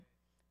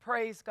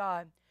Praise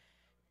God.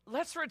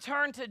 Let's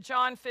return to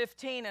John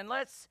 15 and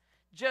let's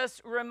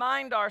just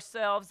remind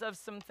ourselves of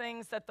some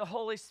things that the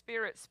Holy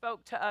Spirit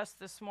spoke to us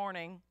this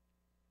morning.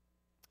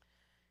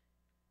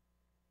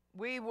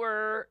 We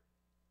were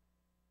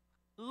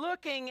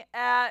looking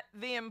at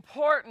the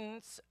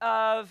importance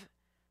of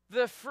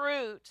the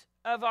fruit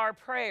of our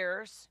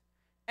prayers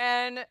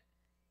and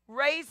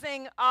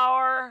raising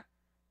our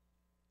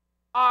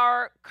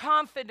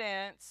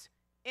confidence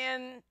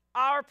in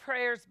our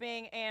prayers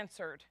being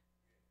answered.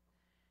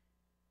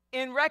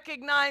 In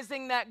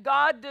recognizing that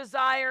God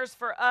desires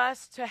for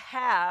us to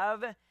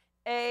have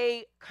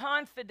a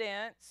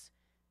confidence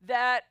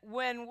that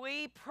when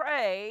we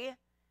pray,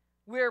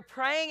 we're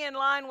praying in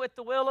line with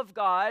the will of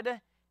God,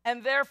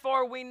 and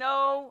therefore we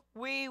know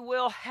we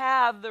will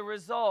have the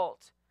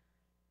result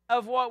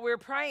of what we're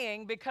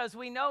praying because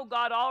we know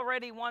God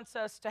already wants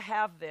us to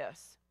have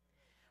this.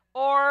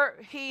 Or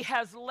He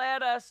has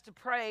led us to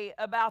pray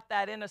about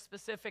that in a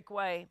specific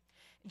way.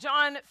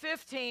 John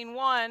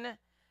 15:1,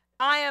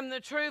 I am the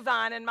true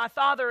vine, and my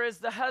Father is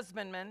the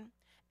husbandman.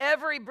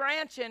 Every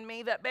branch in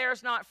me that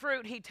bears not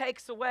fruit, He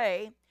takes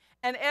away.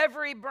 And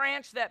every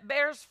branch that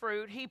bears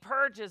fruit, He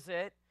purges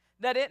it,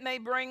 that it may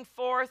bring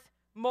forth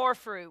more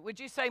fruit. Would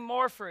you say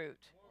more fruit?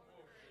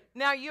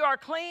 Now you are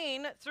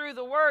clean through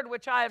the word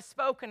which I have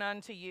spoken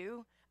unto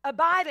you.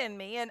 Abide in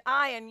me, and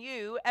I in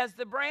you, as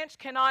the branch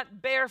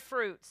cannot bear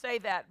fruit. Say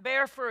that,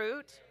 bear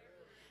fruit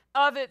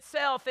of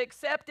itself,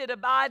 except it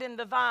abide in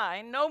the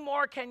vine. No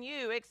more can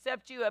you,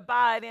 except you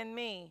abide in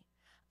me.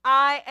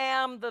 I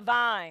am the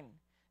vine.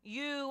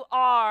 You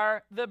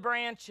are the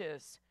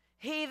branches.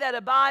 He that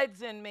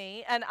abides in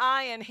me, and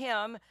I in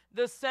him,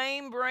 the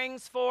same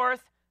brings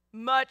forth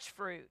much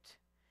fruit.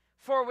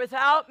 For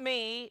without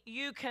me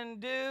you can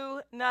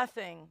do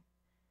nothing.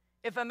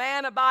 If a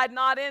man abide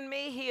not in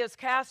me, he is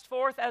cast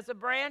forth as a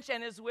branch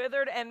and is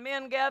withered, and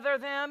men gather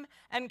them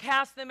and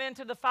cast them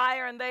into the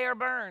fire, and they are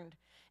burned.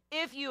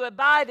 If you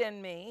abide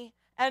in me,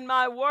 and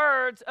my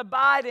words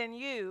abide in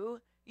you,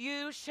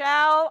 you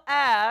shall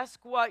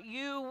ask what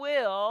you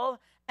will,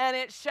 and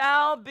it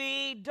shall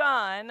be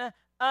done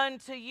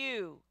unto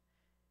you.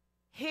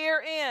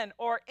 Herein,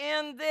 or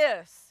in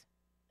this,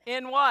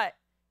 in what?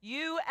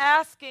 You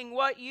asking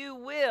what you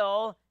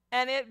will,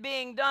 and it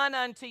being done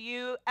unto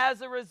you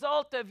as a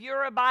result of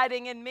your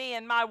abiding in me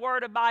and my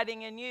word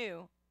abiding in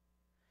you.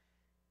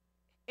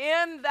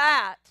 In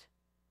that,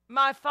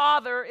 my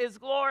Father is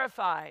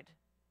glorified,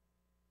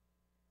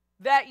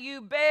 that you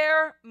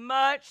bear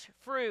much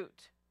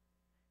fruit.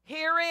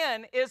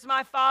 Herein is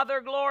my Father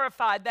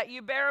glorified, that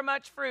you bear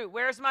much fruit.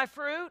 Where's my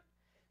fruit?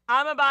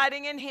 I'm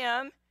abiding in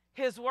him.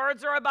 His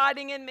words are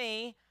abiding in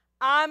me.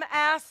 I'm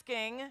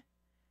asking,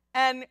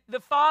 and the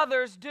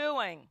Father's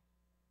doing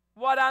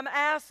what I'm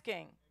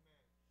asking.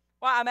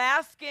 Well, I'm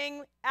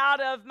asking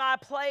out of my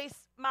place,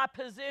 my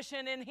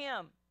position in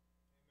him.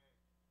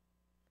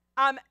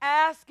 I'm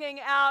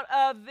asking out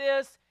of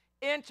this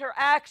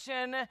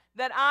interaction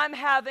that I'm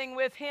having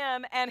with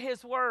him and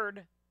his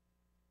word.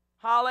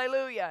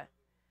 Hallelujah.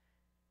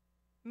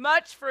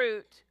 Much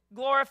fruit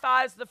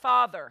glorifies the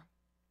Father.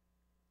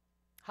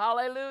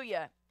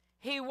 Hallelujah.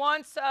 He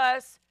wants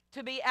us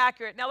to be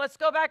accurate. Now let's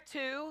go back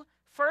to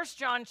 1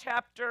 John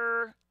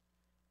chapter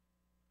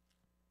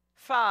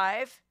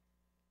 5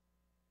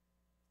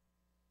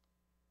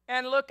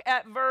 and look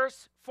at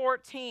verse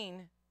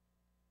 14.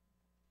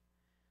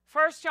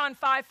 1 John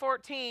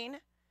 5:14,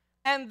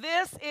 and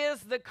this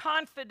is the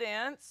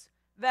confidence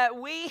that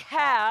we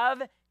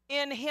have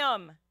in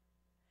him.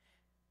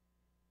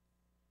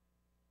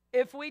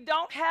 If we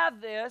don't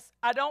have this,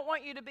 I don't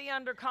want you to be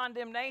under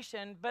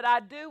condemnation, but I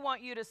do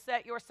want you to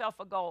set yourself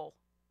a goal.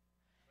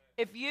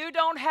 If you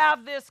don't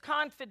have this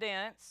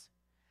confidence,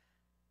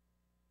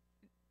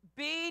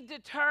 be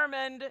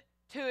determined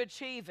to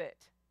achieve it.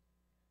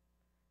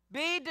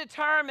 Be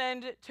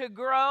determined to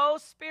grow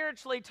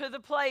spiritually to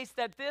the place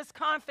that this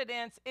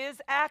confidence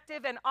is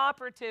active and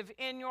operative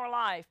in your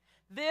life.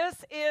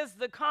 This is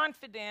the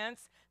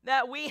confidence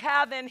that we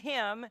have in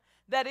him,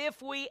 that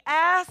if we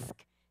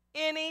ask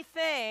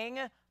anything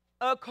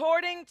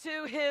according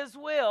to his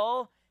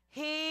will,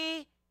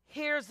 he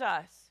hears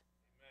us.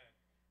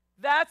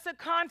 That's a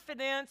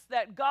confidence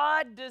that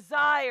God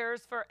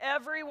desires for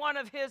every one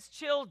of his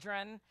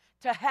children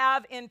to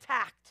have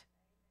intact.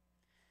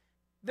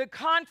 The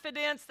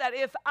confidence that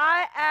if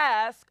I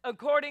ask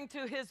according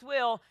to his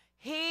will,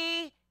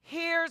 he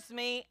hears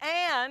me.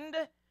 And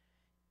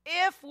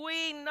if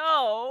we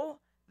know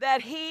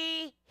that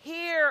he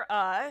hears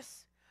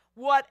us,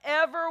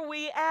 whatever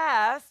we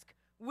ask,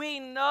 we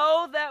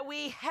know that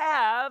we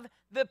have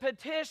the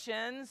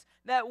petitions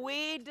that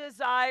we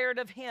desired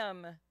of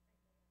him.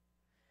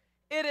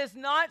 It is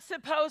not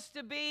supposed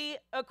to be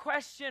a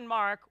question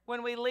mark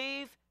when we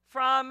leave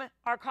from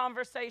our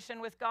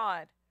conversation with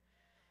God.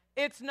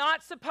 It's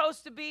not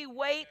supposed to be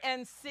wait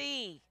and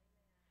see.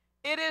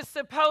 It is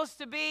supposed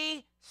to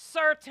be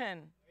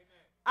certain.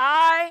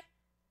 I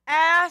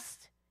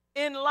asked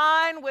in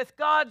line with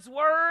God's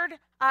word.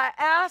 I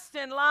asked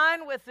in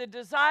line with the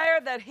desire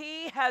that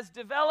He has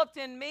developed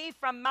in me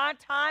from my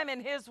time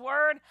in His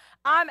word.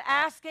 I'm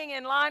asking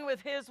in line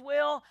with His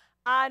will.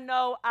 I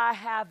know I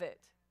have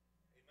it.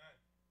 Amen.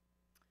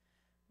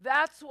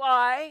 That's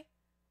why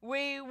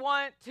we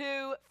want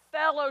to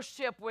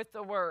fellowship with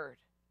the word.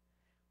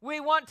 We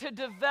want to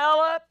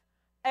develop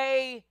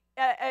a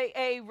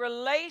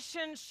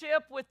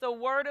relationship with the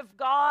Word of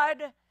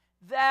God,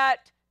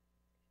 that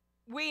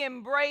we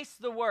embrace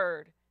the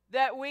Word,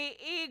 that we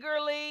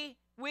eagerly,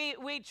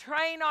 we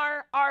train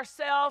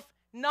ourselves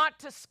not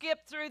to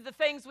skip through the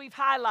things we've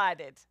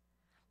highlighted,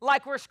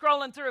 like we're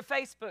scrolling through a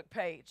Facebook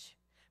page.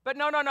 But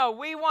no.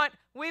 We want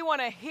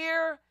to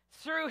hear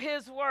through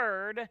His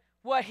Word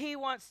what He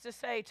wants to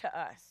say to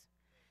us.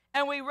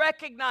 And we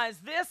recognize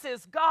this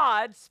is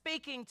God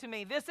speaking to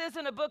me. This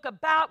isn't a book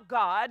about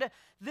God.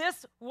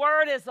 This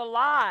word is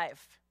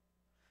alive.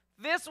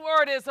 This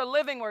word is a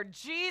living word.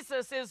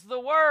 Jesus is the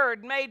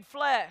Word made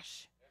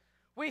flesh.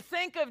 We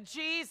think of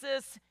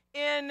Jesus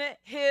in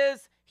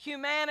His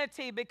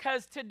humanity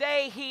because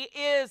today He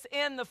is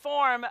in the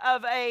form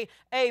of a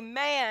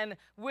man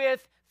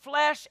with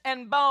flesh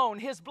and bone.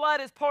 His blood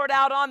is poured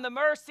out on the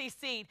mercy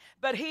seat,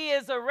 but He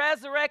is a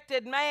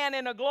resurrected man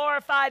in a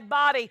glorified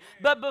body.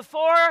 But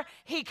before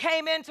He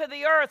came into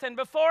the earth and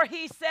before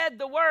He said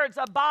the words,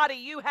 "A body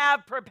you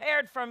have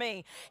prepared for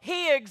me,"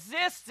 He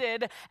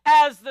existed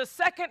as the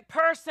second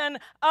person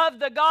of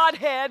the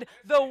Godhead,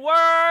 the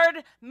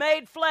Word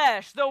made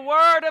flesh, the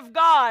Word of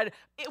God.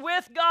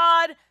 With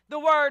God, the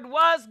Word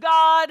was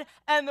God,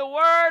 and the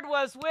Word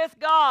was with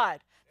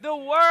God. The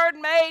Word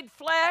made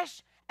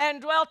flesh and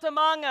dwelt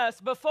among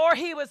us. Before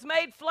He was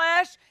made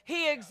flesh,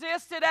 He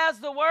existed as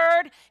the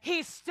Word.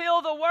 He's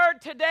still the Word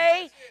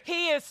today.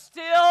 He is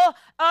still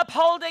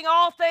upholding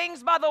all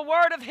things by the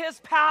word of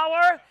His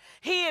power.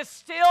 He is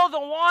still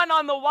the one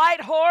on the white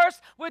horse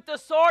with the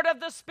sword of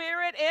the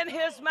Spirit in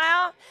His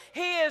mouth.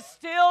 He is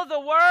still the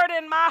Word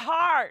in my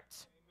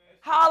heart.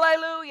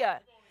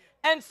 Hallelujah.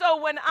 And so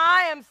when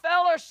I am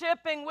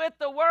fellowshipping with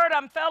the Word,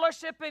 I'm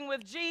fellowshipping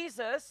with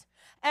Jesus.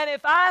 And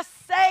if I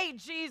say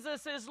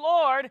Jesus is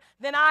Lord,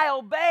 then I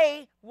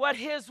obey what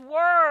His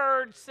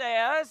Word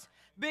says,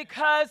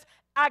 because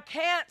I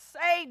can't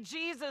say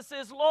Jesus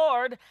is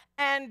Lord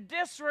and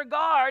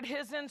disregard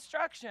His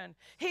instruction.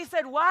 He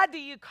said, "Why do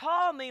you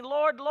call me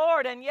Lord,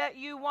 Lord, and yet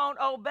you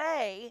won't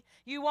obey?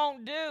 You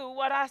won't do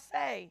what I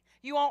say.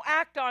 You won't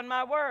act on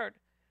my word."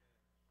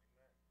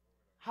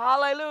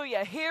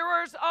 Hallelujah.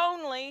 Hearers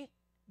only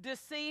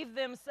deceive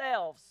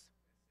themselves.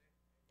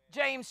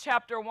 James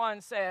chapter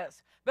 1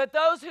 says, "But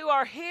those who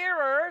are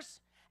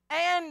hearers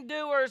and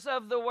doers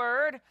of the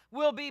word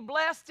will be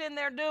blessed in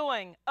their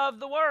doing of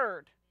the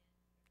word."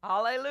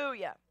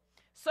 Hallelujah.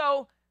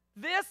 So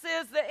this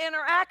is the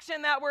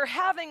interaction that we're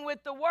having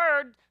with the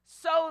word,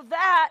 so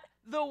that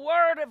the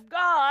word of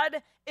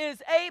God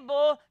is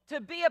able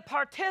to be a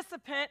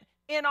participant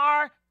in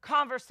our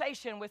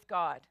conversation with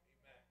God.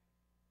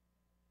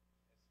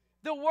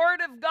 The Word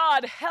of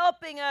God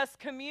helping us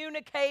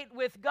communicate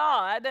with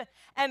God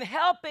and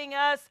helping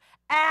us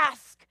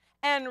ask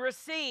and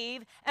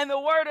receive, and the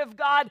Word of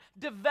God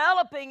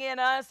developing in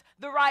us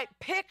the right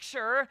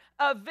picture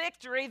of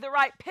victory, the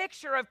right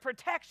picture of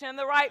protection,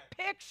 the right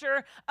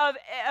picture of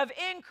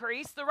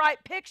increase, the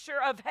right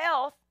picture of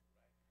health.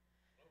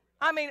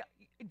 I mean,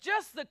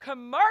 just the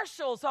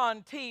commercials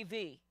on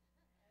TV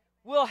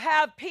will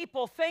have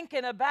people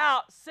thinking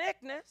about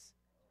sickness.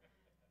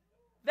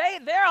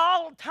 They're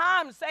all the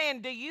time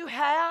saying, "Do you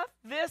have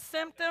this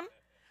symptom?"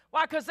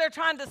 Why? Because they're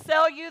trying to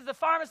sell you the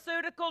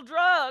pharmaceutical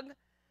drug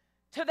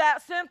to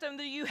that symptom.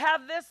 "Do you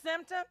have this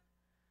symptom?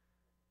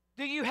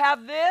 Do you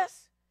have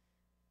this?"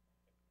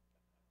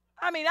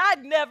 I mean,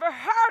 I'd never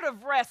heard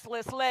of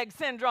restless leg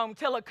syndrome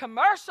till a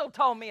commercial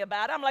told me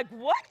about it. I'm like,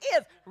 what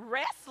is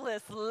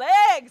restless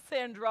leg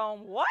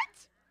syndrome?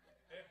 What?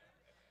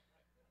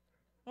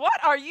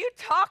 What are you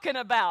talking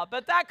about?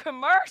 But that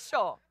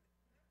commercial.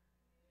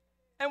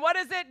 And what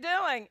is it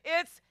doing?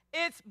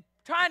 It's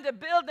trying to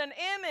build an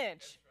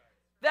image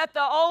that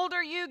the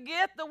older you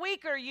get, the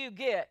weaker you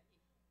get.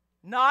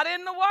 Not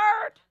in the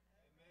Word.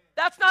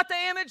 That's not the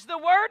image the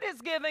Word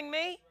is giving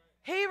me.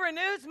 He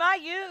renews my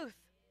youth.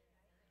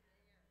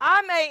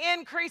 I may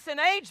increase in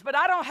age, but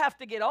I don't have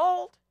to get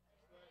old.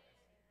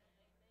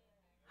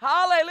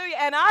 Hallelujah.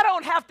 And I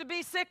don't have to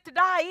be sick to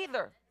die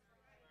either.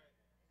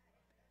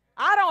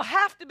 I don't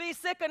have to be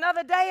sick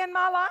another day in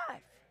my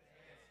life.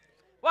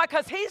 Why?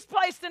 Because He's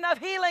placed enough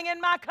healing in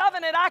my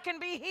covenant, I can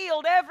be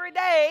healed every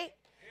day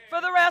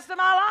for the rest of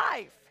my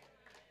life.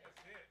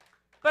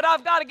 But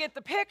I've got to get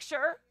the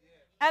picture,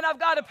 and I've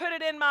got to put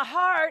it in my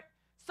heart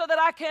so that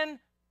I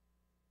can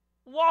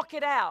walk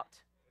it out.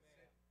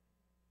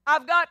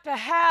 I've got to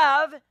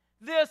have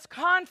this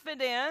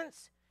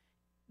confidence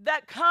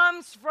that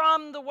comes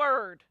from the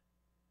Word.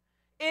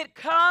 It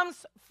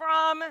comes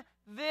from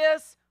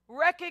this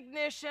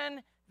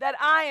recognition that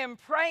I am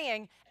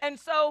praying. And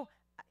so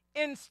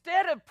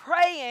instead of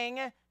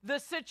praying the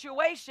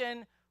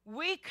situation,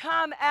 we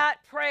come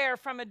at prayer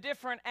from a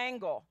different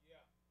angle.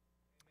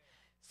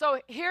 So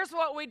here's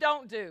what we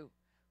don't do.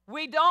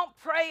 We don't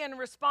pray in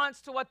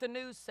response to what the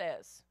news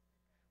says.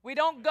 We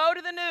don't go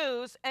to the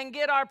news and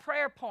get our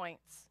prayer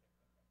points.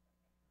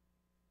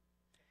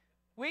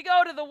 We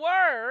go to the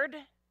Word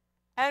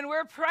and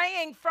we're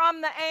praying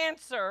from the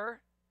answer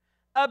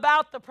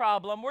about the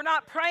problem. We're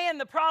not praying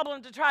the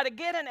problem to try to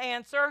get an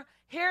answer.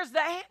 Here's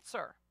the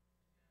answer.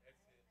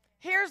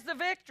 Here's the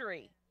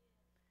victory.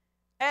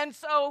 And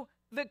so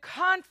the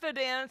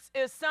confidence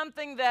is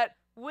something that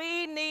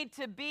we need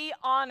to be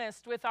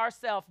honest with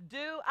ourselves.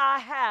 Do I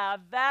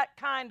have that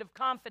kind of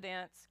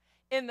confidence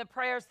in the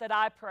prayers that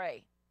I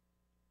pray?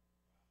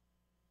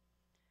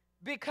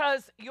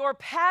 Because your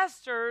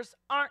pastors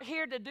aren't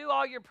here to do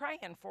all your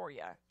praying for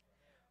you.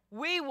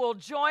 We will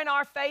join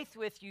our faith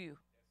with you.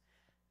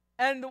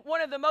 And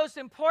one of the most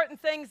important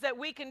things that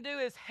we can do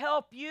is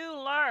help you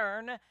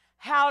learn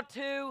how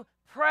to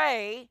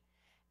pray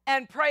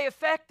and pray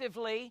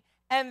effectively.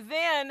 And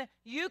then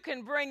you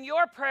can bring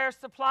your prayer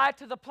supply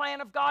to the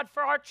plan of God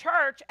for our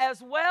church,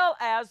 as well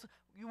as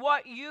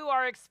what you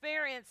are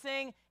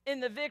experiencing in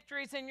the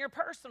victories in your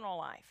personal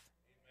life.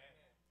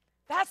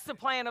 That's the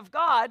plan of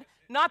God.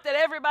 Not that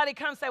everybody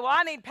comes and say, well,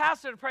 I need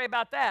pastor to pray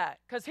about that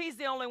because he's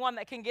the only one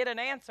that can get an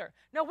answer.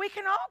 No, we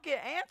can all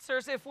get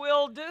answers if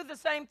we'll do the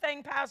same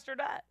thing pastor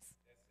does.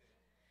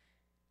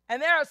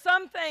 And there are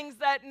some things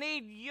that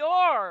need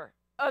your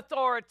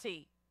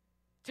authority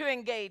to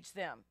engage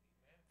them.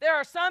 There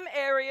are some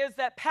areas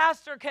that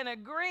pastor can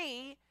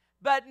agree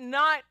but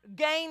not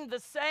gain the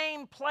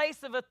same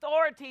place of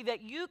authority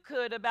that you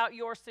could about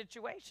your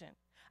situation.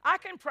 I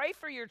can pray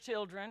for your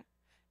children.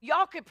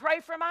 Y'all could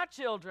pray for my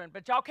children,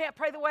 but y'all can't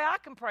pray the way I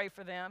can pray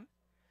for them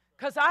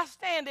because I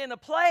stand in a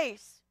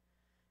place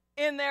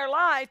in their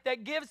life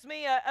that gives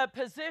me a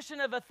position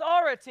of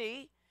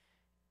authority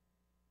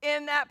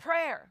in that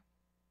prayer.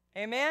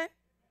 Amen? Amen.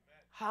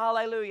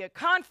 Hallelujah.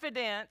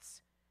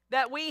 Confidence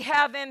that we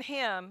have in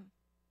Him,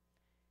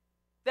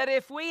 that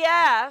if we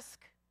ask,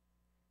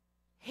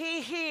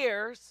 He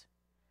hears,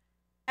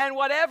 and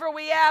whatever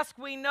we ask,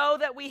 we know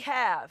that we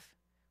have.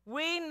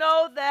 We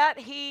know that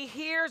He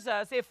hears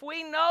us. If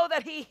we know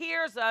that He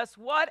hears us,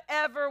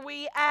 whatever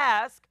we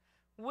ask,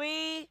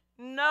 we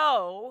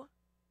know.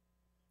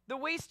 The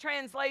Weiss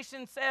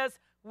translation says,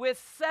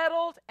 with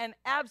settled and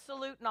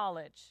absolute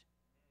knowledge.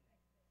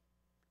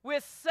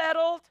 With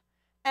settled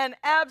and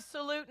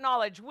absolute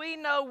knowledge. We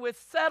know with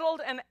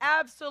settled and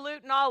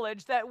absolute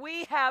knowledge that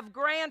we have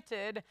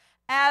granted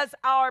as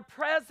our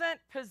present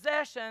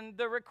possession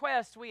the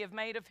request we have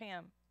made of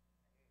Him.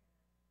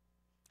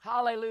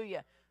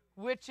 Hallelujah.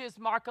 Which is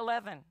Mark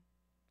 11.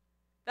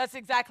 That's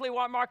exactly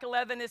what Mark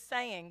 11 is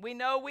saying. We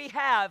know we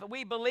have.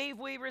 We believe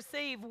we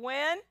receive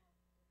when?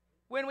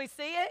 When we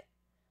see it?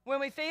 When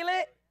we feel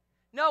it?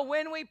 No,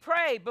 when we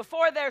pray.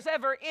 Before there's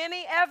ever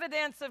any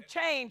evidence of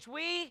change,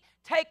 we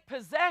take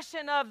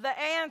possession of the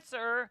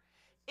answer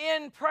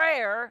in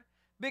prayer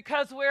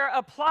because we're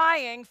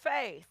applying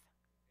faith.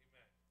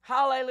 Amen.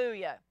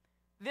 Hallelujah.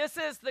 This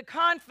is the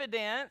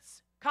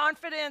confidence.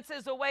 Confidence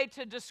is a way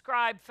to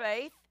describe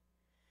faith.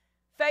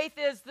 Faith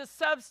is the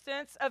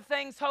substance of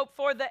things hoped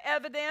for, the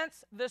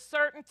evidence, the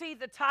certainty,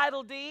 the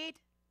title deed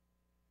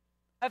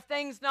of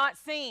things not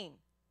seen.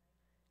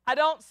 I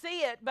don't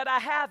see it, but I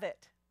have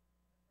it.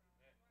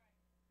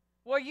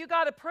 Well, you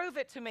got to prove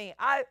it to me.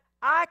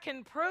 I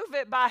can prove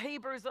it by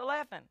Hebrews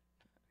 11.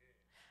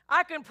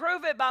 I can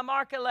prove it by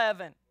Mark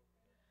 11.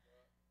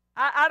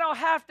 I don't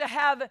have to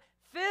have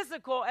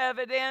physical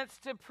evidence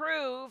to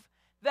prove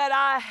that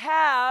I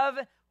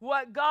have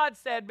what God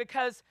said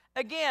because,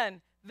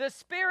 again, the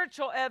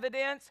spiritual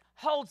evidence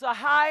holds a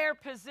higher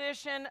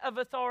position of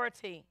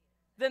authority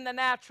than the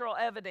natural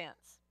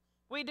evidence.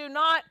 We do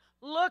not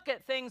look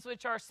at things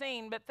which are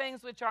seen, but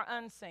things which are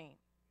unseen.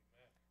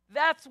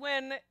 That's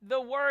when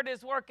the Word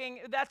is working.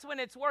 That's when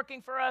it's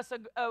working for us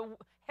a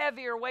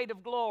heavier weight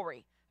of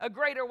glory, a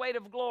greater weight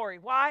of glory.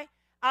 Why?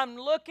 I'm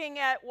looking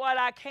at what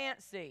I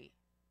can't see.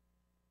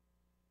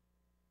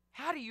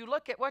 How do you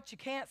look at what you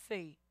can't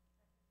see?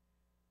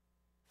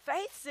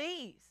 Faith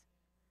sees.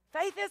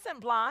 Faith isn't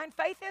blind.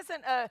 Faith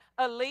isn't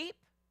a leap.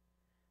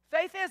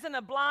 Faith isn't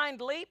a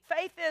blind leap.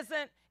 Faith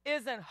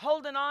isn't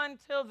holding on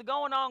till the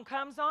going on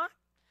comes on.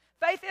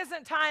 Faith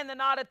isn't tying the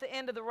knot at the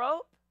end of the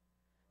rope.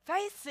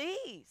 Faith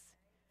sees.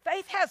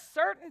 Faith has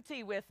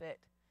certainty with it.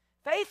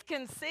 Faith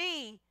can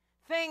see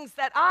things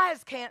that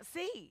eyes can't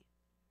see.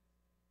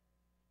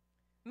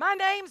 My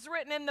name's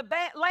written in the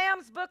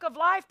Lamb's Book of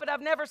Life, but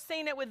I've never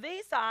seen it with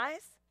these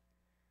eyes.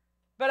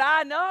 But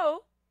I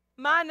know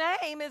my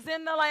name is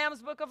in the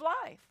Lamb's Book of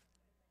Life.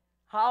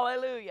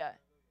 Hallelujah.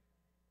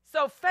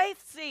 So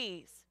faith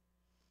sees.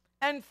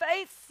 And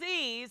faith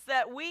sees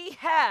that we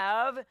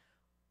have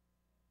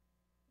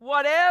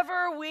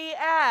whatever we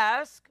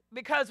ask,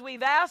 because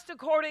we've asked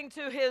according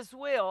to His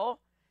will.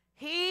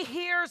 He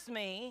hears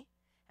me,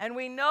 and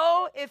we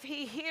know if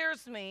He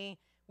hears me,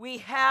 we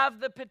have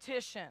the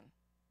petition.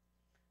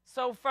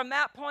 So from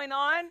that point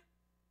on,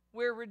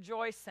 we're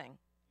rejoicing.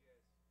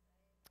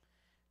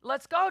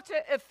 Let's go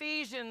to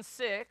Ephesians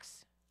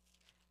 6.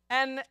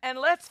 And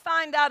let's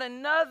find out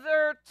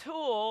another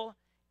tool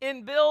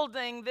in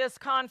building this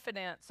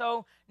confidence.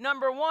 So,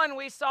 number one,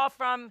 we saw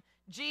from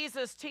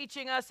Jesus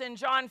teaching us in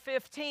John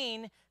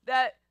 15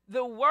 that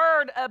the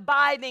word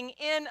abiding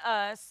in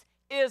us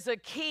is a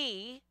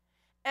key.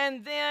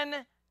 And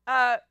then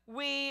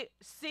we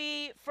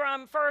see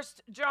from 1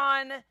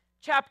 John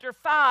chapter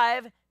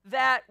 5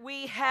 that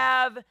we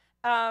have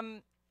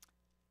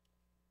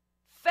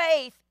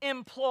faith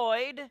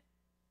employed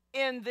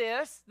in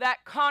this,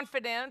 that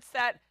confidence,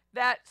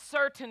 that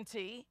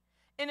certainty.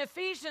 In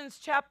Ephesians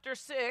chapter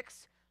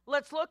 6,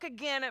 let's look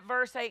again at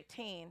verse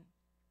 18.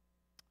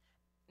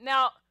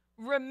 Now,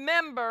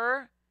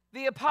 remember,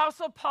 the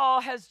Apostle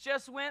Paul has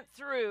just went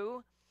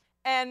through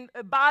and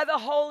by the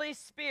Holy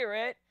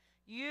Spirit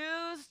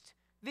used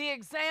the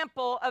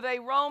example of a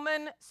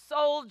Roman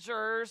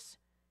soldier's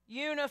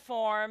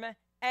uniform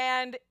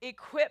and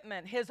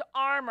equipment, his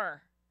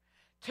armor,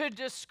 to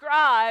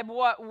describe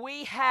what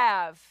we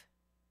have.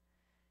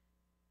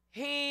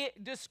 He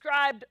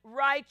described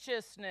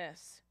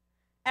righteousness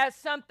as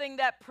something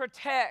that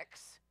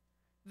protects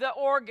the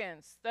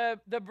organs,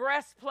 the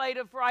breastplate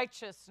of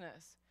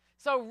righteousness.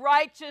 So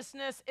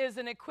righteousness is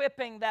an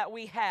equipping that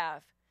we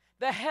have.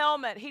 The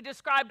helmet, he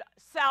described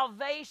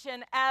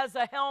salvation as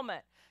a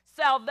helmet.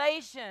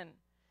 Salvation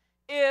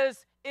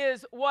is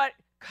what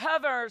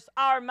covers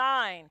our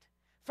mind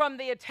from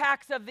the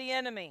attacks of the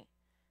enemy.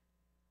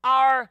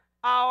 Our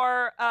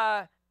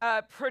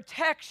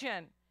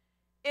protection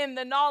in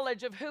the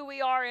knowledge of who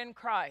we are in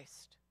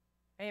Christ.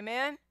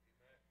 Amen?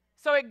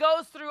 So it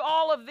goes through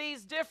all of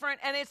these different,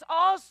 and it's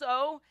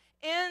also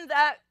in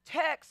that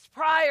text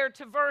prior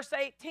to verse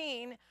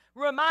 18,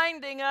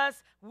 reminding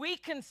us we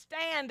can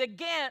stand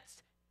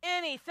against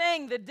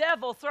anything the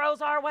devil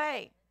throws our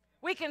way.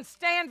 We can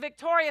stand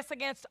victorious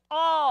against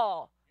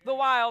all the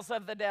wiles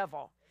of the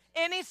devil.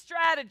 Any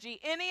strategy,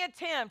 any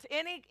attempt,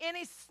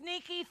 any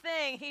sneaky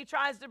thing he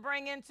tries to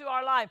bring into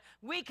our life,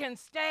 we can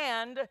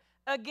stand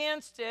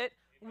against it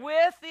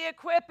with the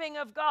equipping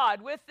of God,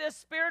 with this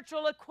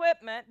spiritual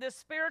equipment, this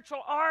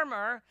spiritual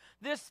armor,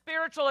 this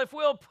spiritual, if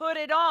we'll put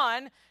it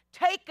on,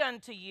 take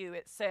unto you,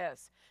 it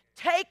says.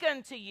 Take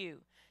unto you.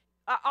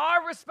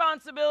 Our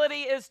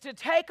responsibility is to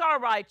take our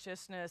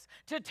righteousness,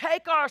 to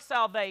take our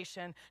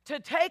salvation, to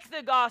take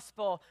the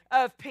gospel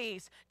of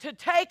peace, to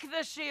take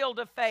the shield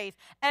of faith,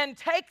 and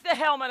take the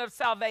helmet of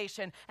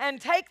salvation, and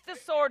take the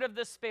sword of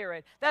the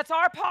Spirit. That's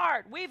our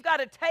part. We've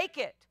got to take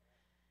it.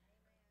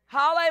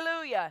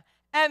 Hallelujah.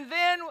 And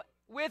then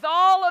with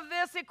all of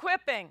this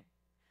equipping,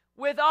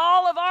 with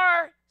all of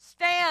our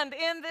stand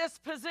in this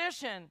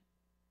position,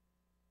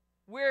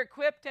 we're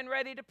equipped and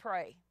ready to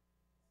pray.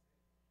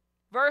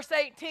 Verse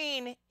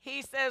 18,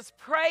 he says,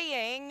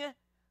 praying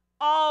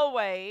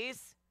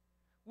always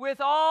with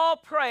all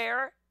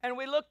prayer. And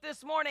we looked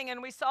this morning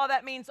and we saw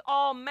that means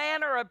all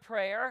manner of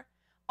prayer,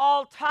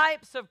 all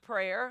types of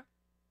prayer.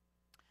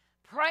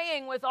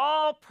 Praying with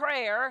all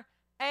prayer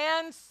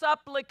and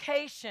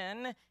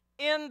supplication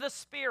in the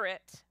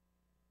Spirit.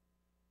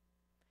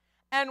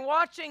 And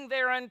watching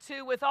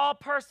thereunto with all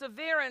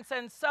perseverance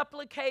and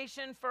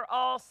supplication for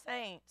all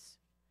saints.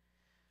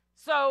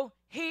 So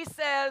he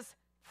says,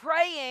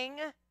 praying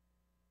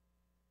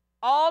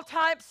all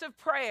types of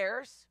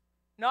prayers,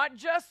 not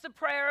just the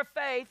prayer of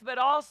faith, but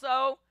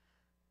also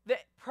the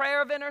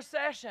prayer of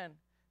intercession,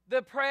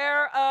 the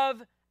prayer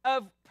of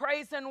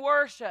praise and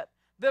worship,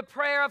 the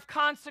prayer of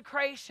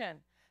consecration,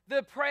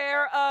 the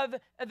prayer of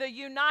the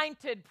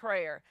united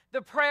prayer,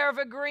 the prayer of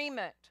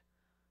agreement.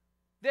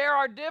 There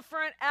are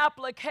different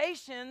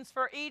applications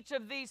for each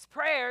of these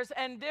prayers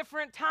and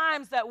different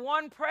times that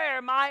one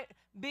prayer might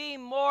be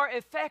more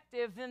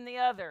effective than the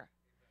other.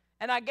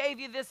 And I gave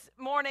you this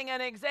morning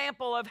an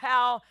example of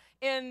how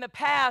in the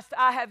past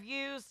I have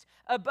used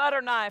a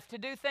butter knife to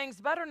do things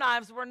butter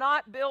knives were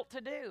not built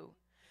to do.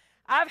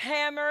 I've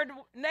hammered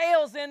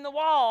nails in the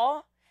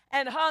wall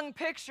and hung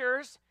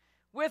pictures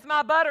with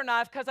my butter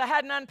knife because I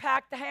hadn't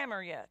unpacked the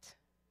hammer yet.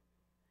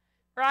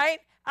 Right?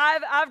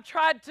 I've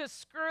tried to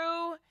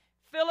screw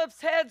Phillips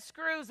head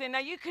screws in. Now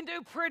you can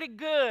do pretty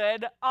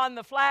good on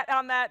the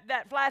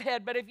that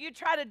flathead, but if you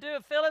try to do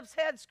a Phillips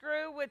head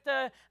screw with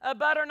a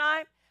butter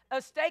knife,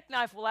 a steak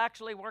knife will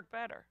actually work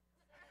better.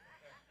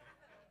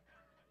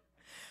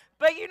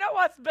 But you know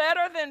what's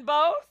better than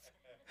both?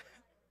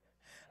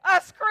 A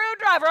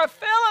screwdriver, a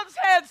Phillips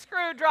head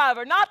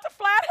screwdriver, not the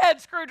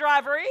flathead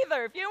screwdriver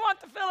either. If you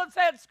want the Phillips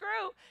head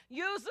screw,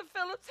 use the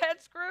Phillips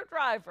head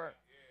screwdriver.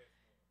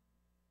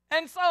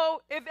 And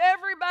so if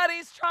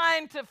everybody's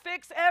trying to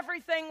fix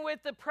everything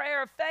with the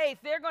prayer of faith,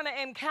 they're going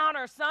to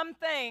encounter some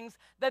things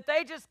that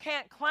they just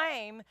can't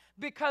claim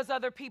because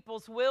other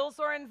people's wills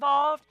are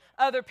involved.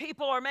 Other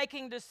people are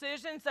making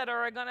decisions that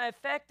are going to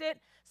affect it.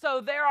 So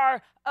there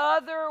are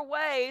other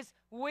ways.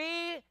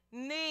 We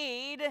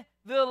need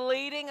the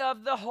leading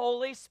of the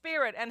Holy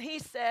Spirit. And he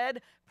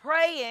said,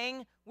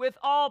 praying with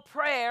all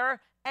prayer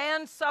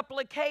and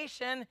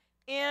supplication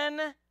in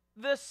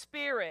the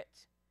Spirit.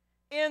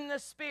 In the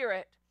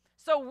Spirit.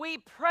 So we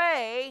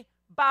pray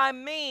by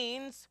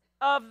means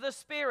of the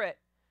Spirit.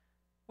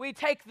 We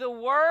take the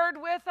Word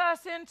with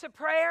us into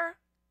prayer,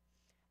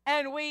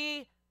 and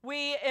we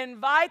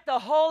invite the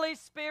Holy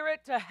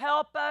Spirit to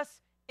help us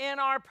in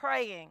our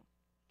praying.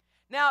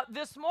 Now,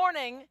 this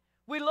morning,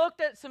 we looked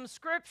at some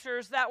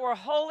scriptures that were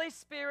Holy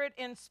Spirit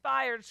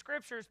inspired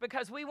scriptures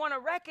because we want to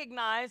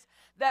recognize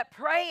that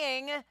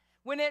praying,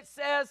 when it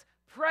says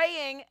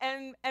praying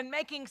and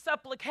making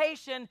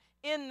supplication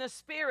in the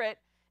Spirit,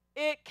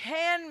 it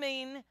can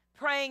mean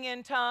praying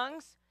in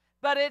tongues,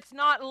 but it's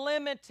not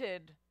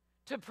limited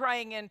to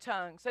praying in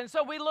tongues. And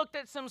so we looked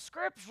at some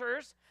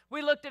scriptures.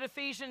 We looked at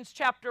Ephesians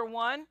chapter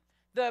 1,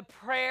 the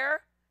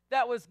prayer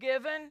that was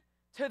given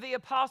to the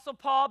Apostle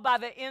Paul by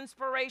the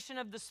inspiration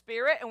of the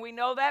Spirit, and we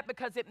know that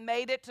because it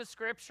made it to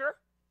Scripture,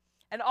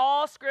 and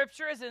all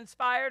Scripture is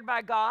inspired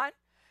by God.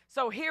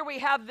 So here we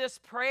have this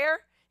prayer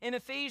in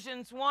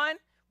Ephesians 1.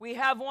 We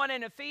have one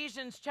in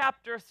Ephesians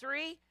chapter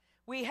 3.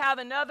 We have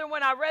another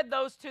one. I read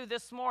those two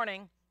this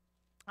morning.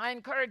 I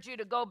encourage you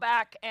to go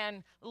back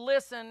and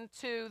listen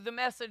to the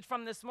message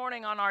from this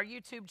morning on our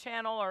YouTube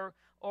channel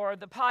or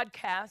the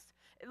podcast.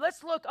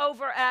 Let's look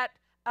over at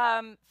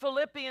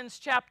Philippians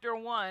chapter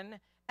 1.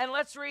 And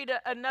let's read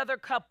another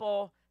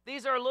couple.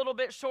 These are a little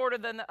bit shorter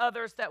than the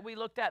others that we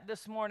looked at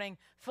this morning.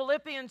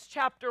 Philippians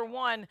chapter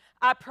 1.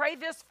 I pray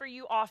this for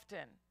you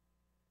often.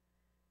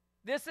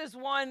 This is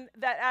one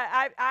that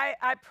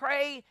I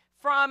pray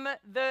from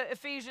the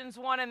Ephesians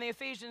 1 and the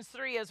Ephesians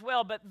 3 as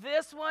well. But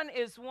this one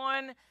is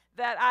one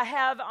that I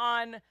have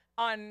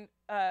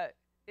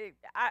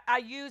I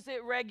use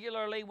it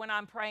regularly when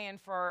I'm praying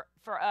for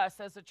us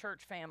as a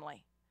church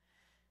family.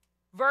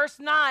 Verse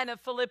 9 of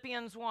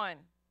Philippians 1.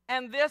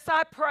 And this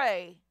I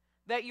pray,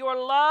 that your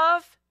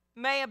love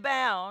may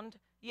abound,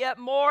 yet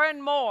more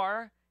and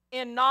more,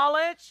 in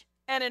knowledge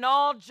and in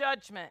all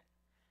judgment,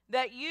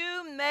 that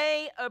you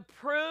may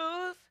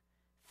approve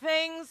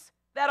things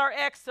that are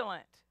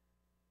excellent.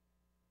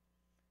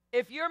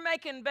 If you're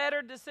making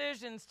better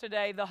decisions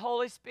today, the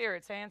Holy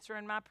Spirit's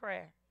answering my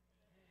prayer.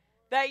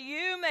 That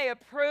you may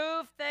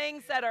approve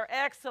things that are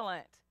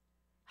excellent.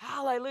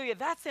 Hallelujah,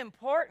 that's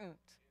important.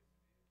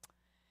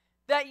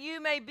 That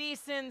you may be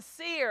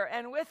sincere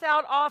and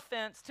without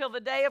offense till the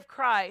day of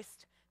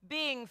Christ,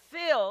 being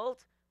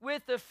filled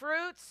with the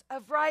fruits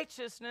of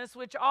righteousness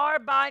which are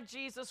by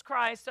Jesus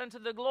Christ unto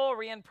the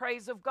glory and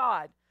praise of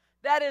God.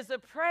 That is a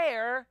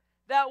prayer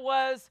that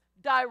was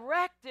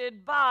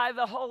directed by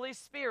the Holy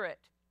Spirit.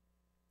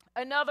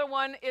 Another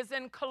one is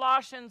in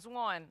Colossians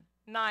 1,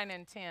 9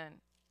 and 10.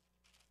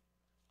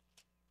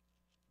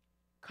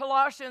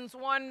 Colossians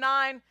 1,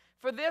 9,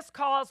 for this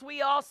cause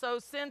we also,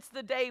 since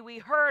the day we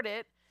heard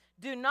it,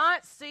 do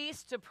not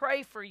cease to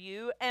pray for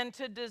you and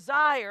to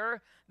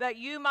desire that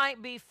you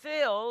might be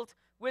filled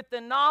with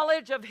the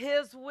knowledge of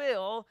his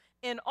will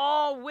in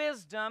all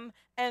wisdom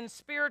and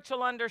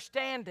spiritual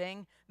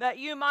understanding, that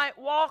you might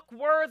walk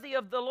worthy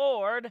of the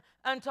Lord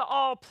unto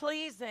all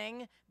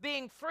pleasing,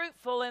 being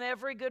fruitful in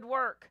every good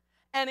work,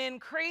 and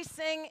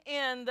increasing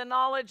in the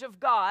knowledge of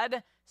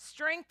God,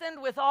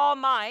 strengthened with all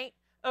might,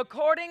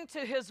 according to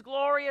his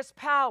glorious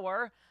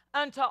power,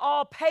 unto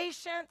all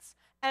patience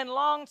and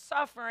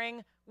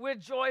long-suffering with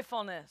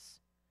joyfulness.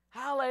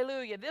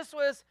 Hallelujah. This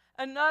was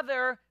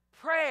another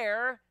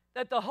prayer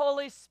that the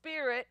Holy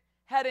Spirit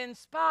had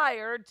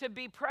inspired to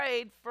be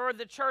prayed for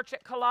the church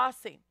at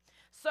Colossae.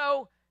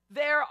 So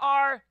there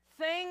are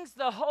things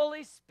the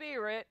Holy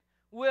Spirit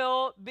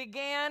will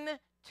begin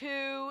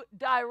to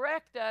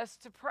direct us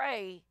to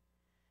pray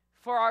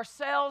for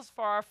ourselves,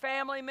 for our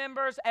family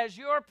members. As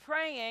you're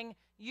praying,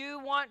 you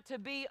want to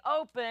be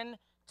open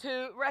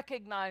to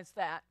recognize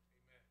that.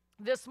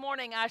 This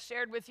morning I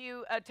shared with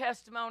you a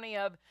testimony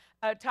of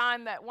a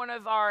time that one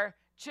of our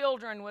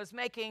children was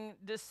making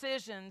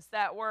decisions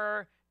that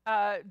were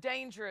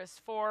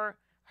dangerous for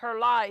her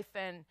life,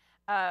 and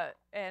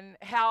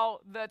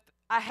how that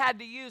I had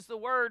to use the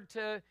word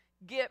to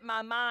get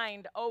my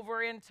mind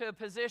over into a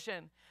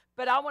position.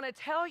 But I want to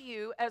tell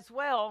you as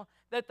well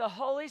that the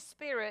Holy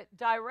Spirit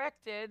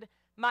directed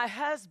my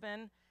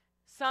husband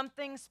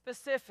something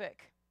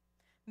specific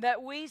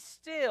that we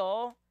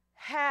still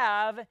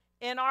have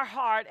in our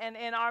heart and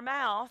in our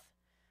mouth,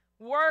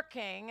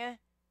 working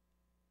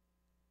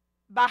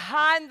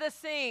behind the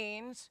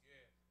scenes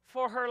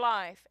for her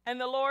life. And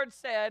the Lord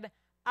said,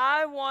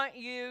 I want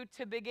you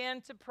to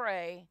begin to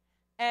pray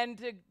and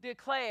to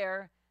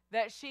declare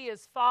that she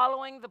is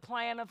following the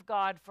plan of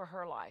God for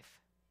her life.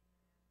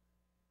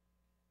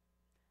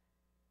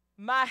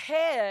 My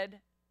head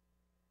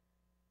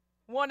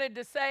wanted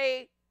to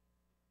say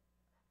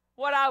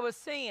what I was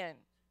seeing,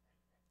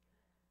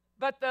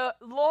 but the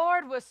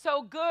Lord was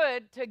so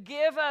good to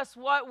give us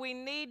what we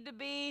need to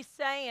be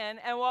saying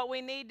and what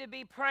we need to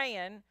be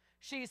praying.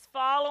 She's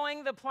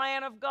following the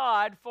plan of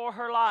God for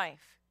her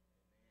life.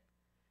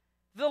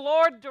 The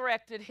Lord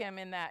directed him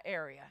in that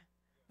area.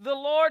 The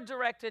Lord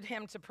directed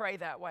him to pray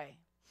that way.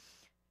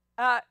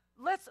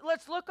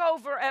 Let's look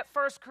over at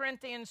 1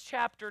 Corinthians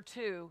chapter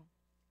 2.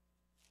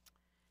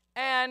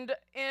 And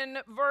in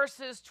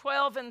verses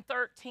 12 and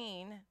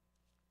 13,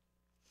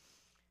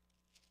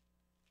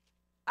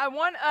 I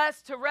want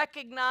us to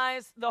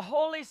recognize the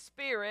Holy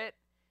Spirit.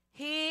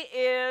 He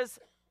is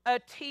a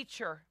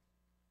teacher.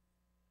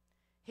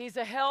 He's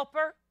a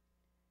helper.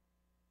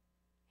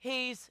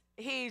 He's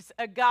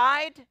a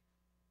guide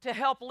to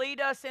help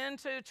lead us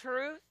into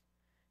truth.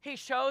 He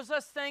shows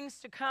us things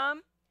to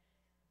come.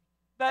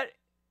 But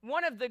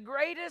one of the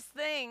greatest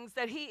things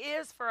that he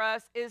is for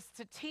us is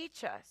to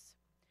teach us.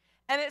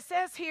 And it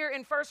says here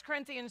in 1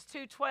 Corinthians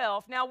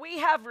 2:12, now we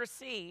have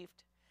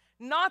received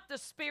not the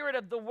spirit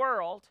of the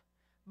world,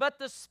 but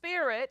the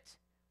Spirit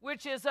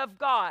which is of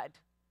God.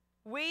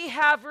 We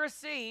have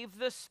received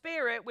the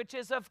Spirit which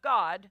is of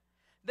God,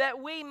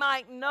 that we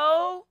might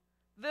know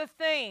the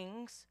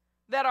things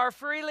that are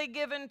freely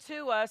given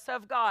to us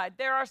of God.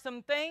 There are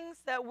some things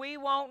that we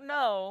won't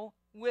know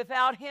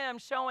without him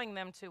showing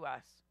them to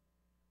us.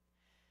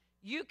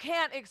 You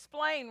can't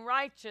explain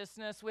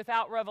righteousness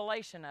without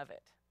revelation of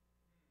it.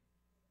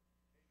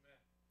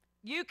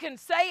 You can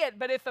say it,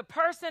 but if a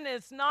person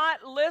is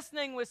not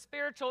listening with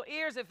spiritual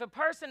ears, if a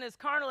person is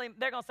carnally,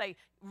 they're going to say,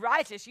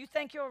 righteous. You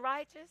think you're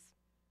righteous?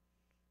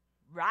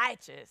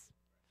 Righteous.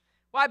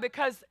 Why?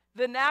 Because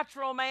the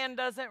natural man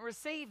doesn't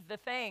receive the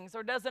things,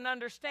 or doesn't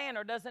understand,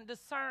 or doesn't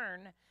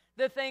discern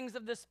the things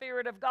of the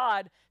Spirit of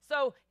God.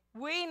 So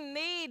we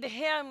need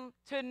him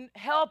to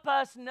help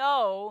us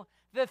know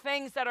the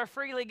things that are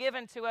freely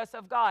given to us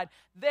of God.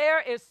 There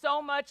is so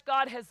much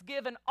God has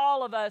given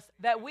all of us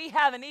that we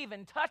haven't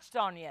even touched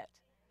on yet.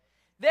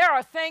 There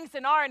are things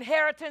in our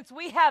inheritance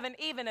we haven't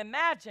even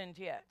imagined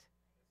yet.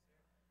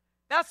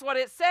 That's what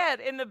it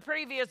said in the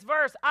previous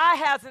verse. Eye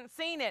hasn't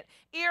seen it.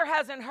 Ear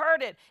hasn't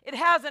heard it. It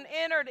hasn't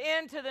entered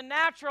into the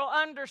natural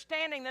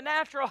understanding, the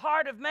natural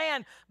heart of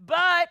man.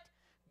 But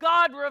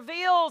God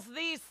reveals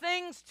these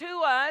things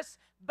to us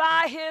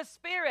by his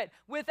Spirit.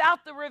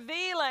 Without the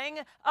revealing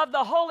of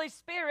the Holy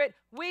Spirit,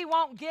 we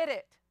won't get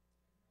it.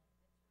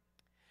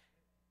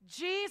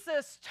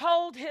 Jesus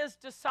told his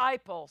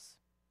disciples,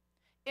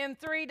 in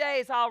 3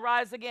 days I'll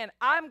rise again.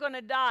 I'm going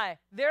to die.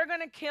 They're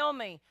going to kill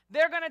me.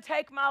 They're going to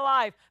take my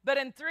life. But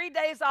in 3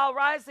 days I'll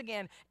rise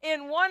again.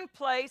 In one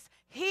place,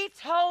 he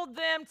told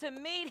them to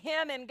meet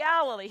him in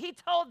Galilee. He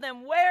told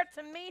them where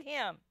to meet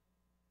him.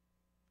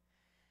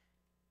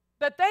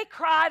 But they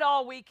cried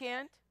all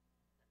weekend.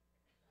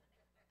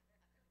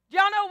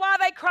 Y'all know why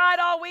they cried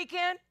all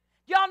weekend?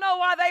 Y'all know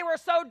why they were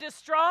so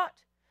distraught?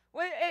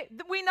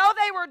 We know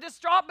they were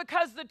distraught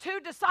because the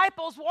two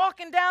disciples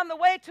walking down the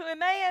way to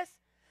Emmaus,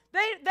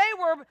 they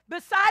were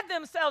beside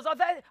themselves.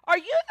 Are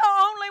you the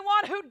only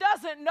one who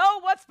doesn't know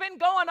what's been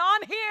going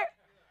on here?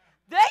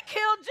 They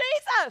killed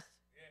Jesus.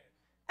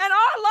 And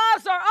our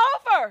lives are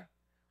over.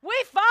 We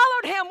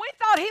followed him. We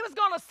thought he was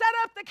going to set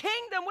up the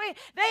kingdom.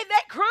 They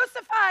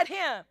crucified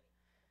him.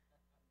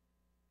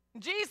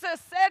 Jesus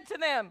said to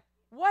them,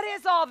 what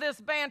is all this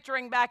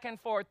bantering back and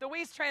forth? The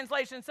Weiss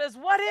translation says,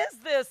 what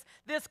is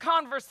this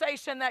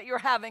conversation that you're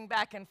having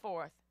back and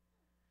forth?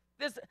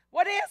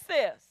 What is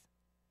this?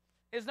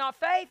 It's not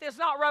faith. It's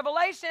not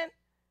revelation.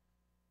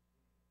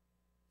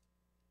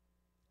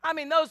 I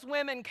mean, those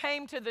women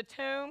came to the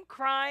tomb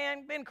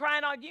crying, been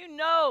crying all, you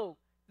know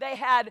they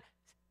had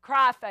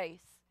cry face.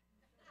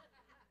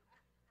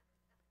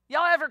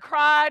 Y'all ever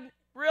cried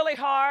really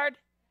hard?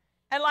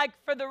 And like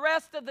for the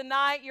rest of the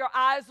night, your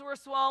eyes were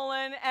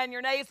swollen and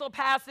your nasal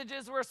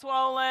passages were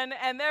swollen,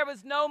 and there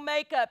was no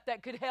makeup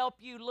that could help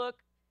you look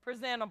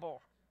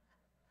presentable.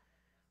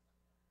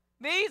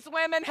 These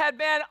women had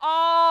been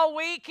all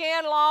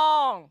weekend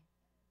long,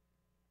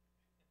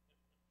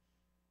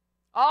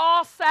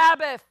 all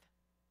Sabbath,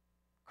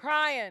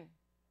 crying.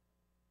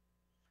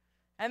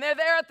 And they're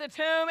there at the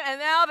tomb, and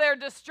now they're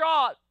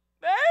distraught.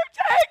 They've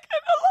taken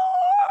the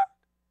Lord.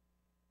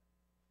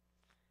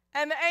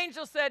 And the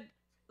angel said,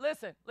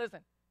 listen,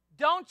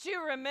 don't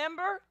you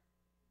remember?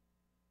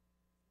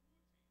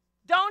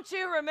 Don't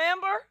you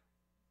remember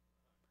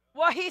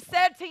what he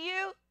said to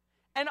you?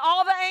 And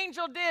all the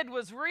angel did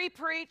was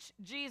re-preach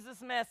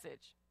Jesus'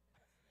 message.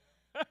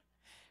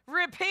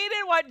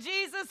 Repeated what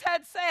Jesus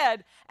had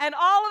said, and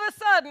all of a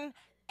sudden,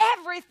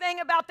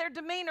 everything about their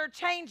demeanor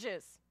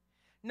changes.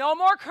 No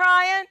more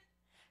crying,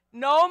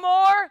 no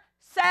more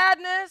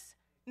sadness.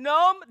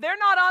 No, they're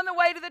not on the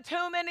way to the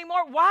tomb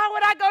anymore. Why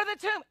would I go to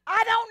the tomb?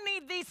 I don't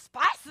need these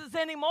spices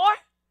anymore.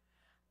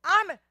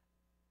 I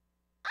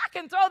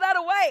can throw that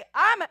away.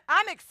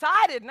 I'm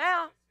excited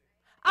now.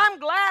 I'm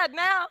glad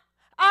now.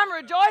 I'm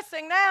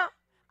rejoicing now.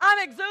 I'm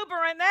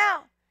exuberant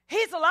now.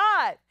 He's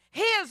alive.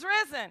 He is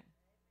risen.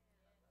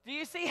 Do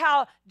you see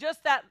how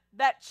just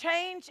that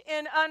change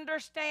in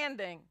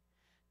understanding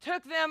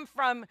took them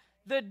from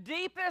the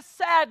deepest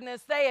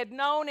sadness they had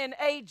known in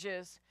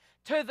ages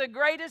to the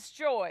greatest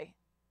joy?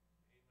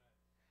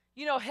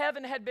 You know,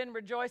 heaven had been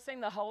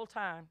rejoicing the whole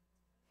time.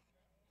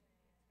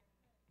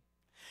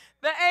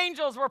 The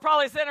angels were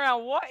probably sitting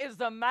around, what is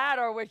the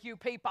matter with you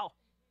people?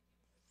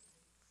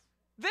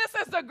 This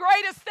is the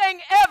greatest thing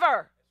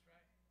ever.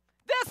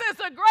 This is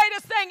the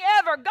greatest thing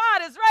ever.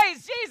 God has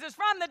raised Jesus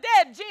from the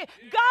dead.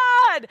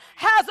 God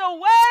has a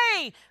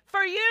way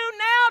for you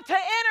now to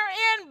enter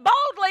in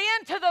boldly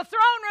into the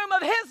throne room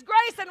of his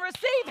grace and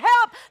receive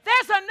help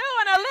There's a new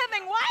and a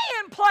living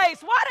way in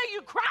place. What are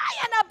you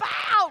crying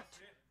about?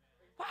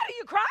 What are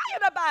you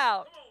crying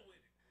about?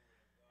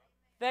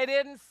 They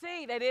didn't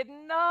see. They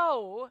didn't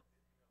know.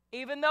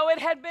 Even though it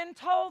had been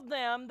told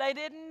them, they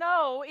didn't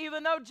know.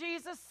 Even though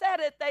Jesus said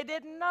it, they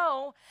didn't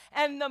know.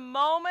 And the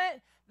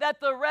moment that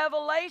the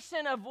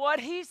revelation of what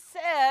he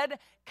said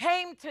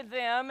came to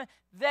them,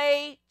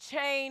 they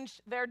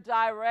changed their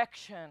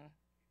direction.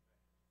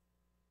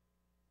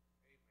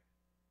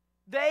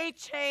 They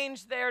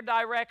changed their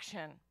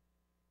direction.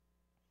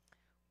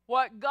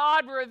 What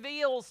God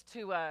reveals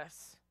to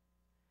us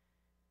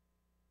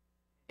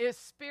is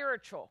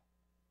spiritual.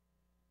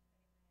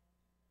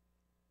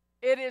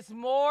 It is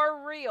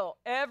more real.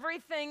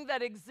 Everything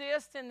that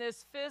exists in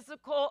this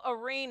physical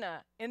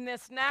arena, in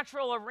this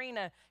natural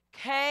arena,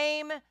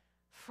 came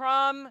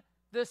from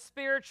the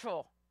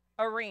spiritual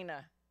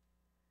arena.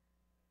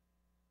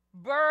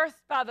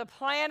 Birthed by the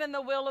plan and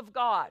the will of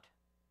God.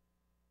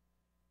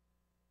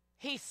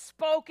 He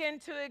spoke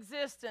into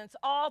existence.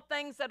 All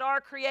things that are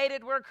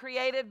created were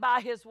created by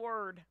his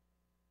word.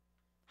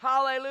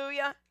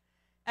 Hallelujah.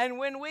 And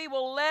when we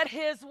will let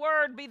his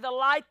word be the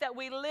light that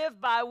we live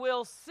by,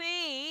 we'll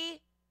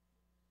see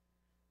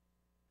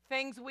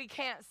things we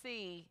can't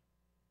see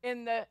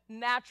in the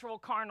natural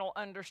carnal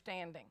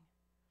understanding.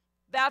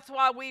 That's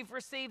why we've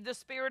received the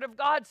Spirit of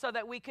God, so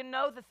that we can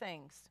know the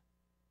things.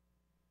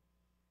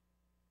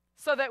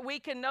 So that we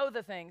can know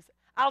the things.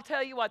 I'll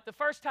tell you what, the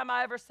first time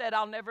I ever said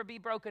I'll never be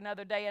broke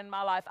another day in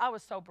my life, I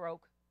was so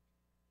broke.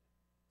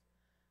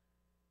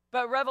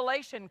 But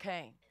revelation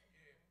came.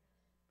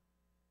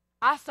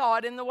 I saw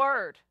it in the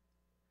Word.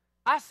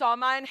 I saw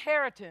my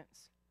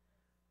inheritance.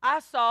 I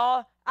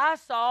saw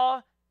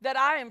that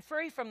I am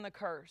free from the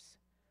curse.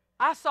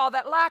 I saw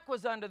that lack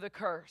was under the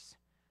curse.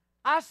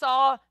 I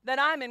saw that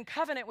I'm in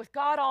covenant with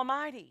God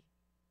Almighty.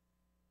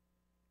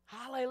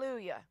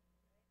 Hallelujah.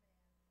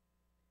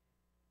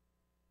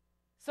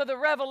 So the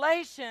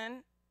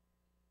revelation,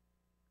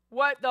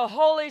 what the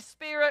Holy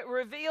Spirit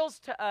reveals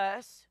to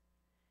us,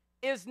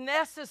 is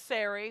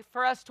necessary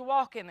for us to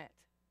walk in it.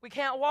 We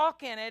can't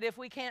walk in it if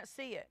we can't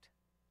see it.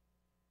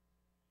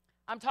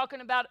 I'm talking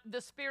about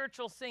the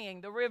spiritual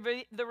seeing, the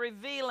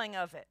revealing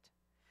of it.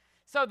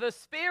 So the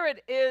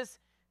Spirit is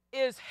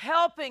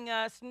helping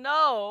us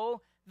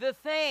know the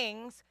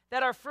things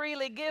that are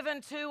freely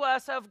given to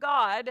us of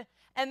God.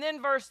 And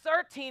then verse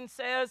 13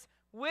 says,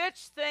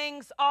 which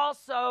things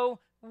also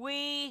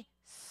we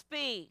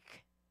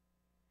speak.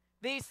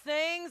 These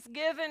things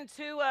given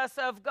to us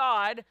of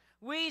God,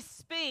 we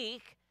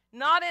speak,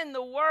 not in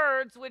the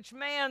words which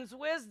man's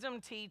wisdom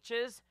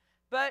teaches,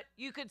 but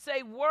you could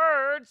say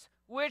words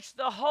which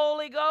the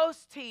Holy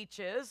Ghost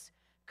teaches,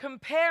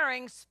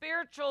 comparing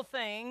spiritual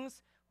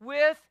things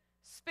with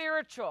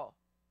spiritual.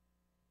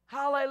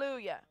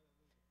 Hallelujah.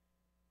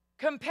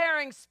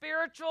 Comparing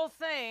spiritual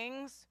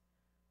things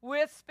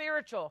with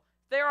spiritual.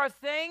 There are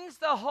things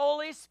the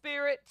Holy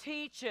Spirit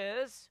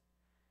teaches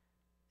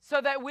so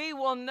that we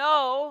will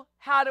know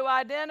how to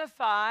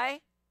identify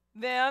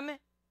them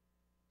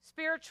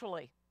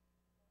spiritually.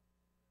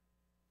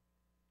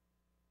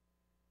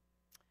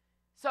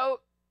 So,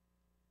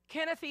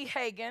 Kenneth E.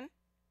 Hagin,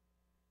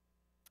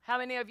 how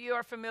many of you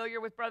are familiar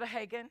with Brother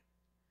Hagin?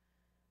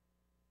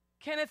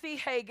 Kenneth E.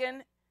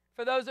 Hagin,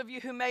 for those of you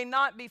who may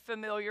not be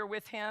familiar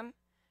with him,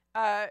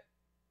 a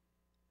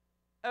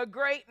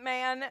great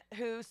man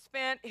who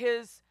spent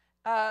his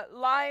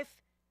life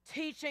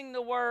teaching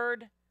the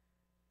Word,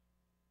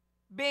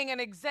 being an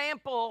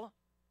example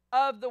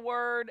of the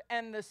Word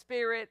and the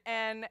Spirit,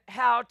 and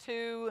how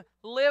to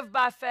live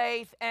by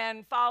faith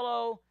and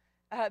follow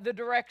the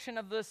direction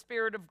of the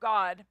Spirit of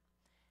God.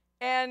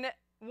 And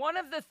one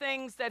of the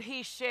things that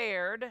he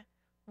shared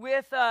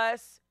with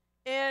us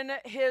in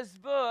his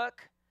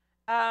book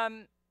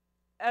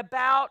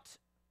about,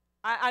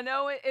 I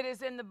know it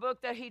is in the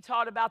book that he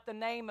taught about the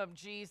name of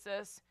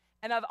Jesus,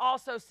 and I've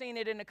also seen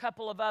it in a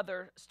couple of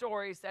other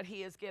stories that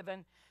he has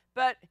given.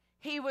 But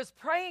he was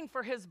praying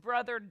for his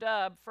brother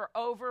Dub for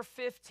over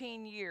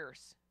 15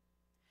 years.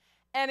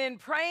 And in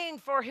praying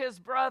for his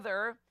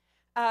brother,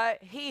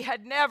 he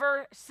had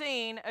never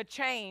seen a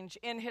change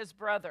in his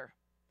brother.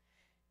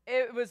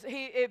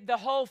 The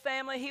whole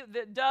family,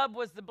 Dub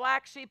was the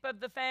black sheep of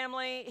the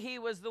family. He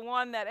was the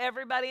one that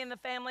everybody in the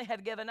family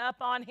had given up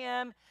on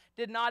him,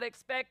 did not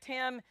expect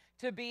him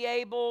to be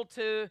able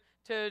to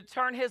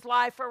turn his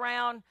life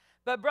around.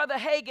 But Brother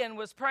Hagin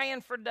was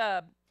praying for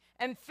Dub.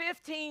 And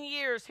 15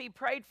 years he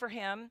prayed for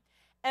him.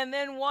 And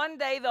then one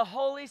day the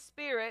Holy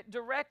Spirit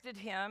directed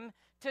him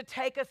to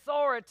take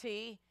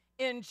authority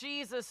in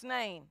Jesus'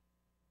 name.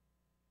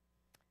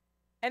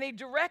 And he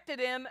directed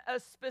him a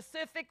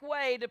specific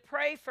way to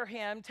pray for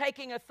him,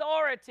 taking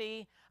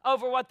authority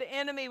over what the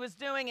enemy was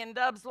doing in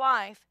Dub's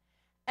life.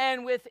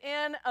 And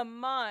within a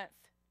month,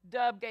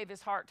 Dub gave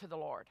his heart to the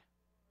Lord.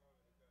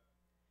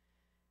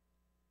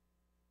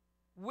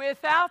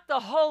 Without the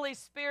Holy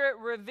Spirit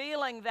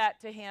revealing that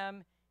to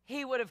him,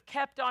 he would have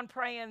kept on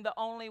praying the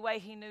only way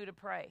he knew to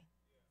pray.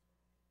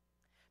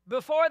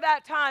 Before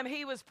that time,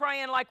 he was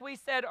praying, like we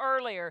said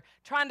earlier,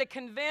 trying to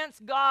convince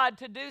God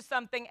to do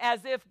something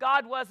as if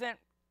God wasn't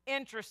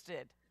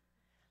interested.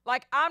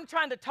 Like, I'm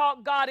trying to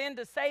talk God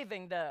into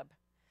saving Dub.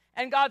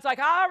 And God's like,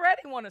 I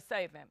already want to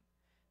save him.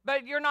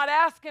 But you're not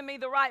asking me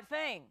the right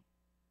thing.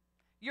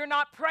 You're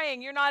not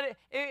praying.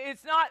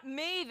 It's not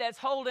me that's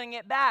holding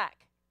it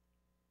back.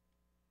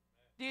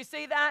 Do you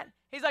see that?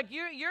 He's like,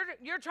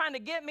 you're trying to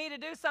get me to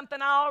do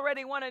something I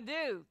already want to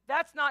do.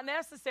 That's not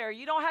necessary.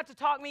 You don't have to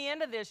talk me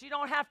into this. You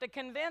don't have to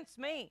convince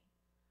me.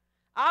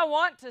 I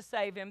want to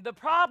save him. The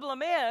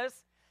problem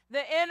is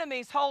the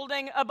enemy's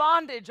holding a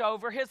bondage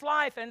over his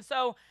life. And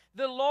so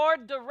the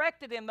Lord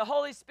directed him, the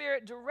Holy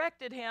Spirit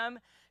directed him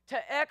to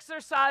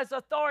exercise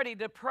authority,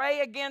 to pray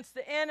against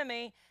the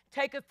enemy,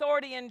 take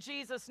authority in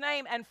Jesus'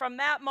 name. And from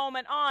that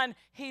moment on,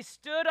 he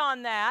stood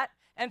on that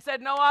and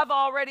said, no, I've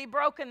already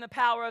broken the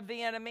power of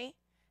the enemy.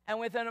 And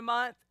within a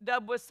month,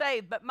 Dub was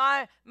saved. But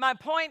my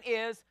point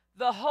is,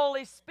 the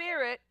Holy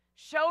Spirit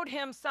showed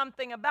him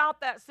something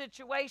about that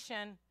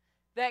situation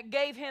that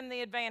gave him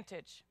the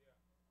advantage.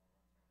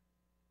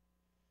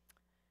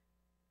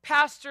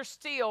 Pastor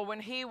Steele, when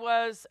he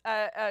was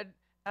a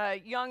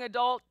young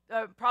adult,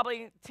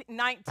 probably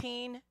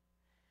 19,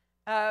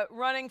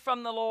 running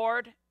from the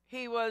Lord,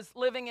 he was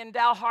living in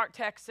Dalhart,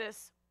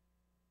 Texas.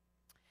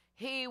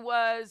 He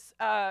was...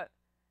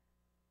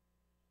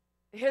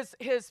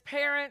 His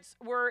parents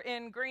were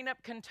in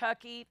Greenup,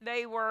 Kentucky.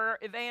 They were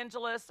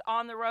evangelists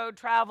on the road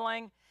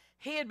traveling.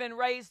 He had been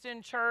raised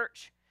in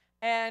church,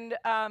 and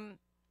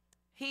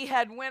he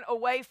had went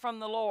away from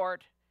the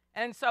Lord.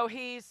 And so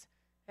it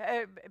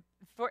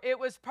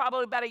was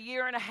probably about a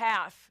year and a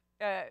half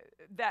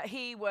that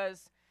he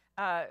was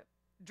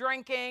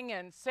drinking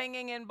and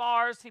singing in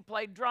bars. He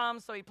played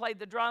drums, so he played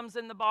the drums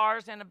in the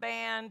bars in a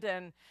band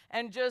and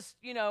just,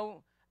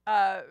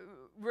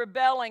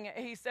 rebelling.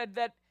 He said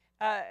that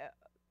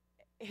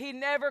he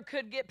never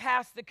could get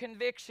past the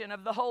conviction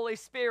of the Holy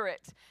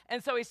Spirit.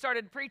 And so he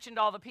started preaching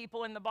to all the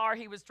people in the bar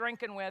he was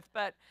drinking with.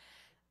 But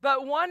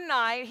one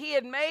night he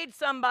had made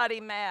somebody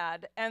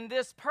mad, and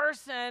this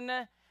person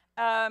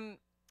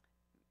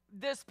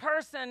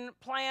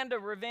planned a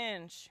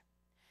revenge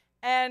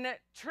and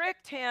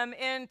tricked him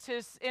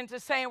into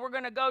saying, we're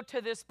going to go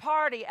to this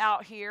party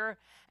out here.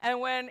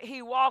 And when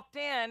he walked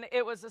in,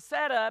 it was a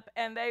setup,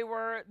 and they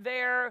were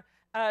there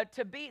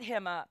to beat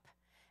him up.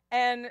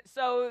 And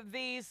so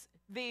he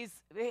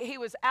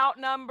was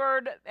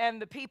outnumbered,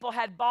 and the people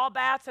had ball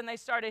bats, and they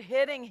started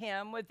hitting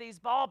him with these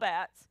ball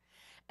bats.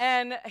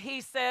 And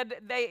he said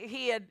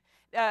he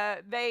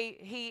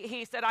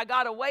said, I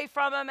got away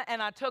from them,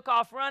 and I took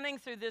off running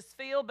through this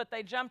field, but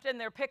they jumped in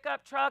their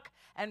pickup truck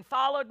and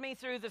followed me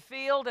through the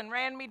field and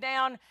ran me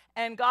down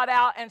and got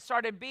out and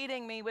started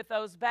beating me with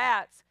those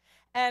bats.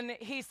 And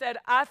he said,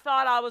 I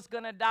thought I was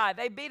going to die.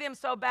 They beat him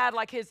so bad,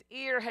 like his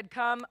ear had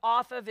come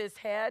off of his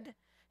head.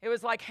 It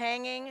was like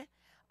hanging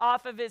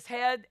off of his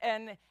head.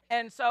 And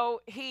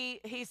so he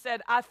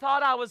said, I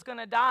thought I was going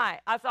to die.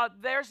 I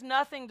thought, there's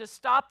nothing to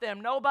stop them.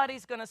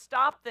 Nobody's going to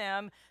stop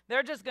them.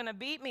 They're just going to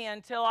beat me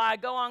until I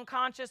go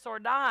unconscious or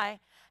die.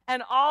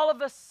 And all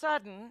of a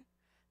sudden,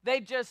 they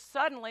just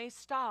suddenly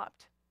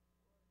stopped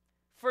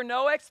for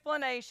no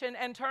explanation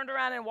and turned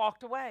around and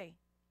walked away.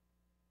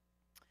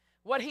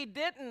 What he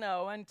didn't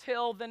know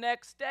until the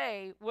next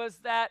day was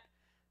that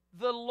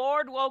the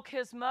Lord woke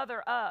his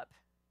mother up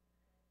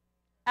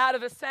out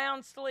of a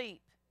sound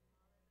sleep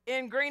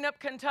in Greenup,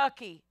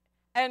 Kentucky,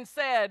 and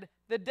said,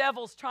 the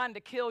devil's trying to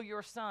kill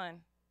your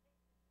son.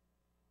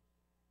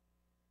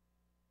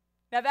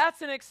 Now,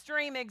 that's an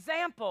extreme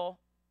example,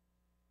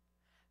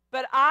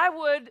 but I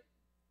would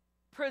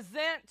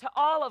present to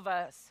all of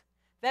us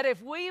that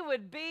if we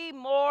would be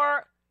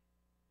more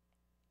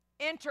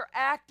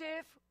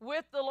interactive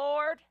with the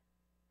Lord,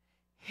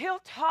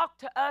 he'll talk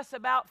to us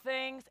about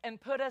things and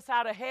put us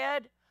out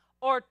ahead,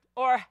 or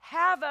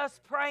have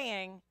us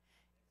praying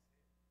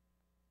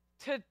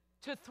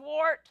to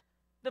thwart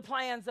the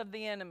plans of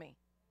the enemy.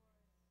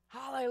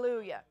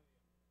 Hallelujah.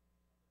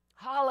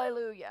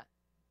 Hallelujah.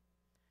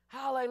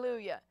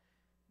 Hallelujah.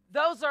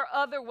 Those are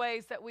other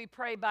ways that we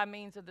pray by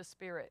means of the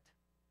Spirit.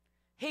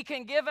 He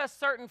can give us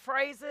certain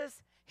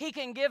phrases. He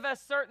can give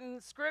us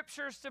certain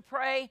scriptures to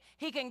pray.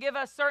 He can give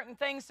us certain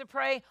things to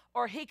pray,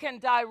 or he can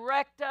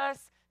direct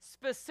us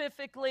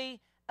specifically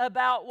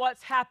about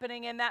what's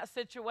happening in that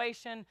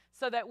situation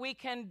so that we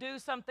can do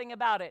something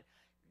about it.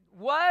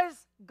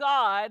 Was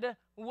God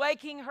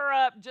waking her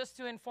up just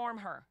to inform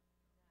her?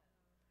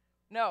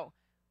 No.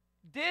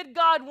 Did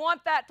God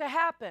want that to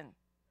happen?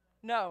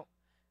 No.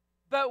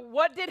 But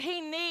what did he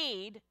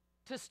need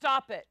to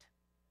stop it?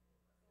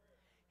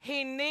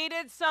 He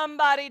needed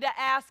somebody to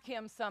ask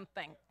him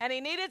something. And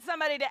he needed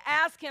somebody to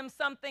ask him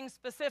something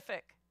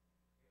specific.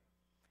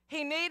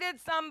 He needed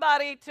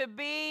somebody to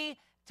be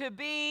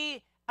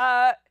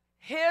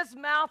his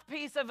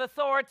mouthpiece of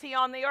authority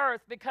on the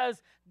earth,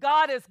 because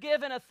God has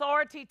given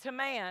authority to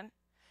man,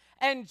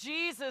 and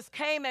Jesus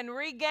came and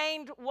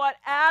regained what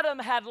Adam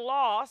had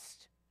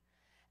lost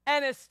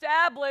and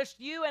established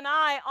you and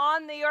I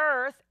on the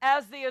earth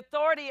as the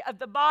authority of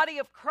the body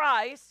of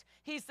Christ.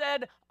 He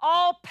said,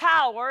 all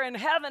power in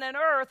heaven and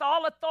earth,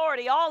 all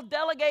authority, all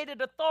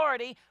delegated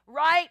authority,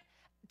 right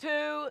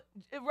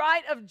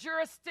of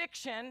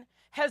jurisdiction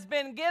has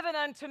been given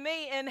unto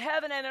me in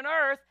heaven and in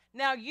earth.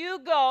 Now you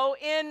go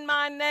in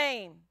my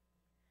name.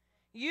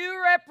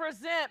 You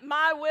represent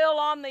my will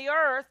on the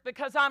earth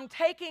because I'm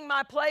taking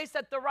my place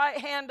at the right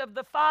hand of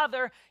the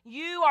Father.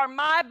 You are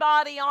my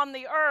body on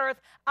the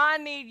earth. I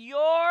need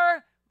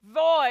your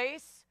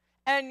voice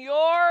and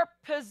your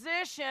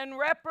position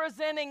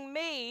representing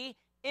me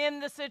in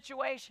the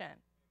situation.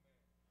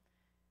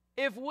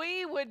 If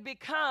we would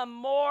become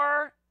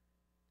more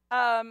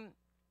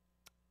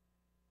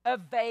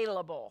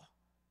available,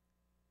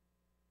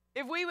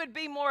 if we would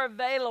be more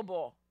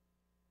available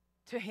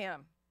to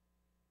him.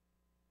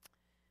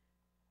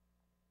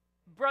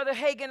 Brother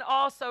Hagin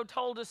also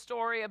told a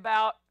story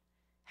about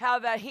how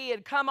that he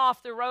had come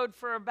off the road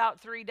for about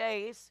 3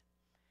 days,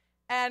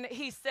 and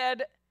he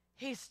said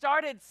he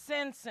started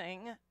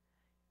sensing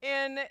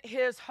in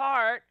his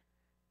heart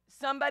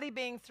somebody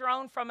being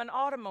thrown from an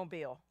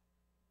automobile.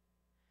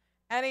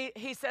 And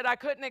he said, I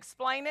couldn't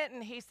explain it,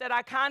 and he said,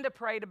 I kind of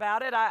prayed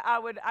about it.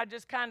 I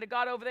just kind of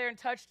got over there and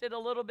touched it a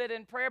little bit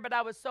in prayer, but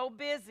I was so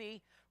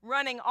busy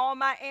running all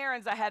my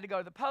errands. I had to go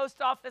to the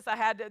post office. I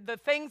had the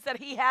things that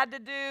he had to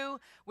do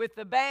with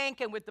the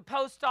bank and with the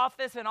post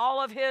office and all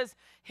of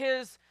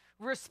his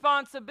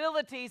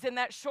responsibilities in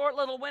that short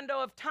little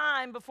window of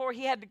time before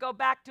he had to go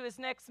back to his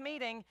next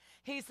meeting.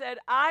 He said,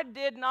 I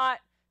did not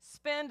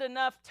spend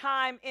enough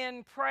time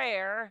in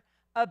prayer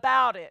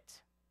about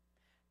it.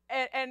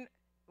 And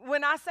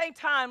when I say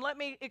time, let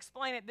me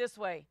explain it this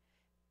way.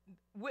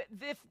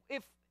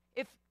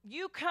 If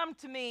you come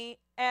to me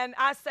and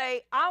I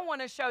say, I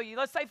want to show you,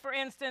 let's say, for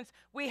instance,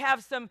 we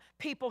have some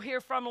people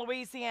here from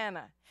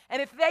Louisiana.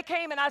 And if they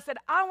came and I said,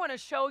 I want to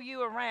show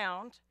you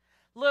around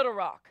Little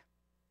Rock.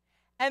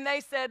 And they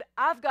said,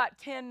 I've got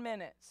 10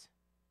 minutes.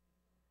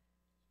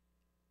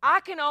 I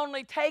can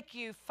only take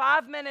you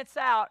 5 minutes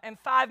out and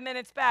 5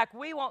 minutes back.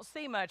 We won't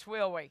see much,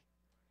 will we?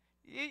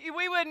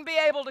 We wouldn't be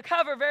able to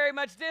cover very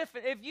much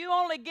different. If you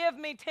only give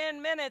me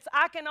 10 minutes,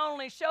 I can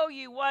only show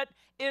you what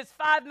is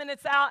 5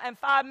 minutes out and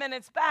 5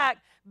 minutes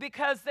back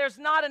because there's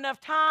not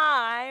enough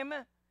time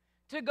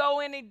to go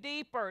any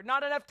deeper,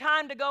 not enough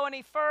time to go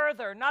any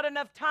further, not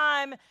enough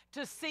time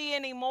to see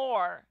any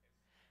more.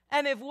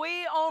 And if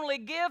we only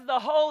give the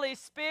Holy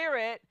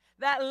Spirit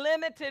that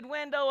limited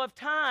window of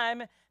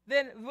time,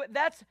 then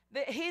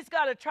he's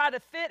got to try to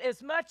fit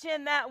as much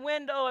in that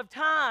window of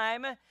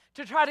time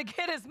to try to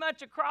get as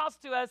much across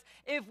to us.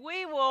 If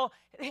we will,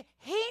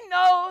 he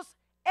knows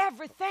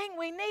everything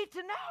we need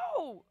to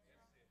know.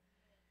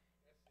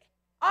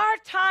 Our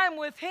time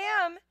with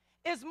him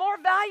is more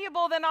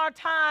valuable than our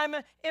time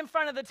in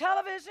front of the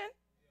television.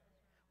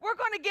 We're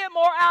going to get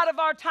more out of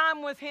our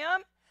time with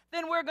him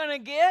than we're going to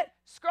get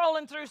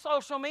scrolling through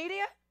social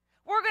media.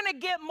 We're going to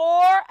get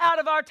more out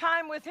of our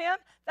time with him.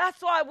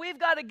 That's why we've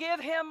got to give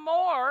him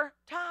more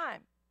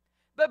time.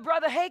 But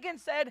Brother Hagin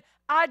said,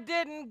 I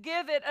didn't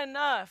give it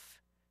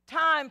enough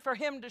time for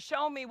him to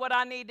show me what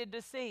I needed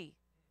to see.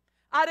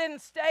 I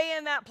didn't stay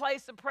in that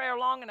place of prayer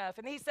long enough.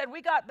 And he said,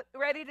 we got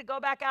ready to go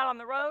back out on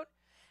the road.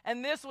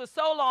 And this was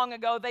so long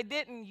ago, they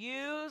didn't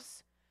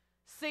use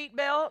seat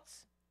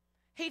belts.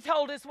 He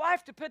told his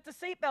wife to put the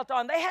seatbelt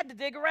on. They had to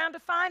dig around to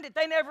find it.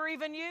 They never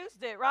even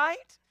used it, right?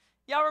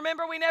 Y'all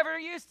remember we never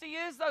used to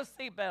use those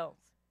seatbelts.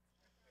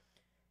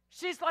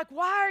 She's like,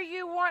 why are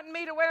you wanting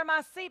me to wear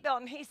my seatbelt?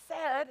 And he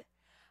said,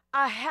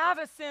 I have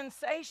a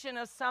sensation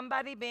of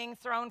somebody being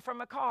thrown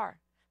from a car.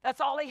 That's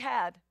all he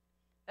had,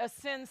 a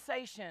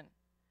sensation.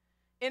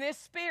 In his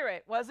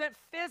spirit, wasn't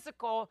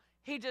physical.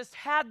 He just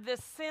had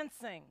this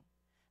sensing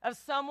of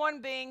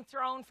someone being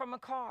thrown from a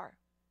car.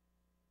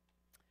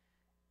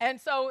 And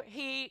so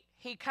he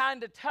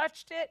kind of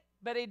touched it,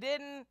 but he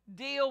didn't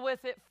deal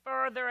with it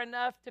further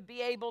enough to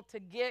be able to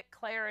get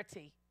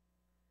clarity.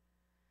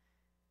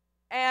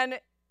 And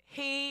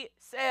he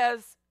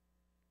says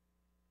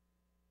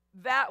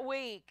that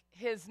week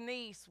his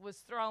niece was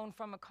thrown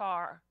from a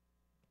car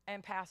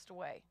and passed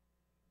away.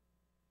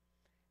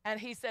 And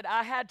he said,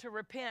 I had to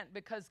repent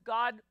because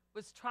God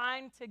was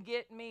trying to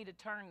get me to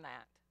turn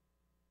that.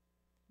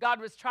 God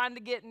was trying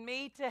to get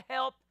me to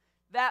help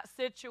that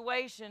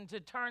situation, to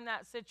turn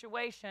that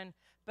situation,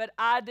 but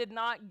I did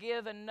not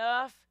give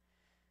enough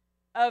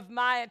of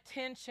my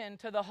attention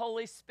to the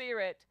Holy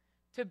Spirit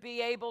to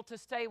be able to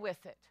stay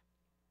with it.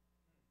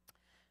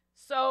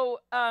 So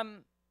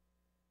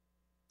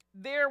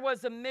there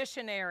was a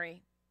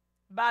missionary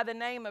by the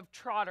name of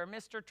Trotter,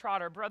 Mr.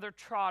 Trotter, Brother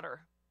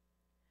Trotter.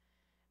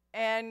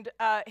 And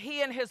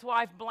he and his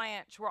wife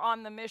Blanche were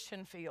on the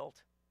mission field.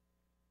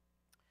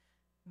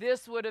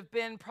 This would have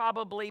been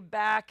probably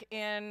back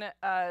in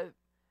the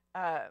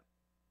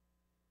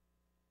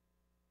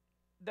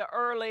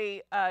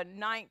early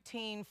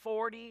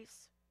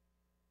 1940s,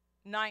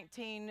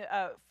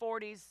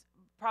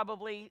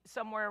 probably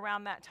somewhere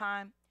around that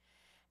time.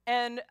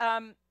 And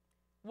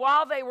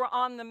while they were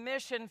on the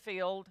mission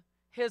field,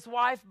 his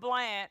wife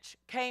Blanche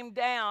came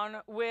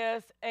down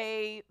with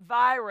a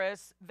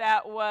virus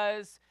that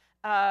was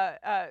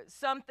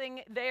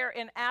something there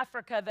in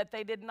Africa that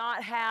they did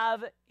not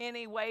have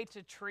any way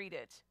to treat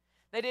it.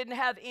 They didn't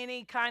have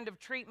any kind of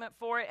treatment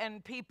for it,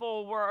 and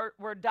people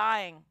were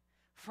dying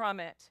from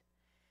it.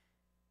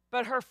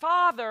 But her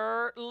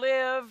father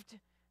lived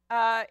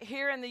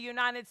here in the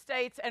United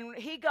States, and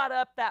he got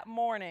up that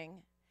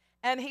morning,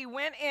 and he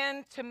went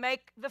in to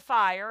make the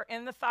fire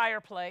in the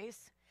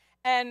fireplace,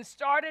 and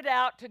started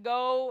out to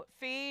go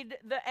feed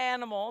the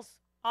animals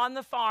on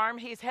the farm.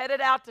 He's headed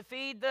out to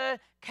feed the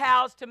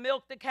cows, to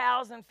milk the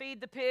cows and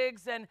feed the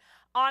pigs. And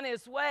on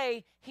his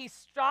way, he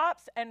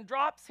stops and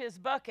drops his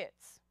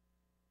buckets,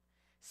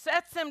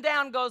 sets them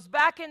down, goes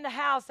back in the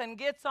house and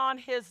gets on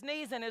his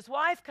knees. And his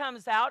wife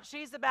comes out.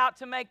 She's about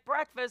to make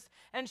breakfast.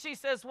 And she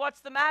says,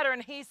 "What's the matter?"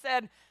 And he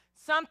said,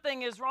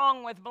 "Something is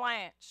wrong with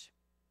Blanche,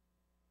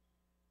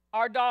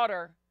 our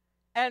daughter."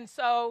 And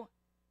so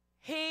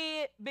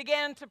he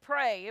began to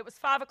pray. It was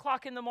 5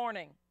 o'clock in the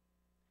morning.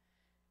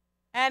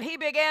 And he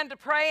began to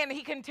pray, and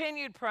he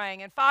continued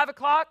praying. And 5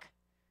 o'clock,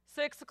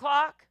 6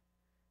 o'clock,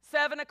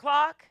 7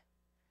 o'clock,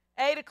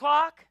 8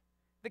 o'clock,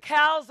 the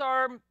cows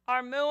are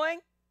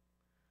mooing.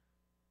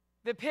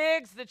 The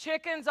pigs, the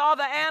chickens, all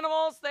the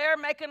animals, they're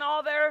making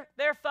all their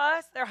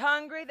fuss. They're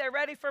hungry. They're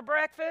ready for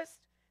breakfast.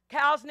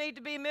 Cows need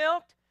to be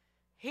milked.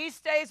 He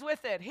stays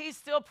with it. He's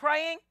still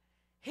praying.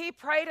 He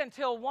prayed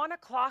until 1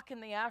 o'clock in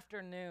the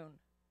afternoon.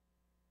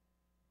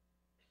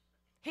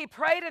 He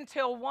prayed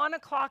until 1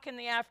 o'clock in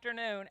the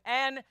afternoon.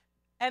 And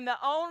the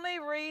only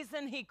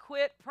reason he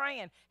quit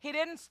praying, he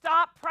didn't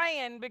stop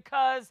praying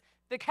because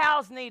the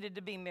cows needed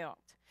to be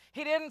milked.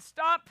 He didn't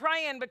stop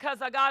praying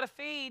because I got to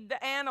feed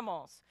the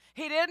animals.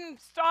 He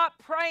didn't stop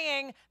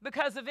praying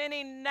because of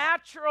any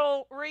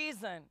natural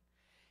reason.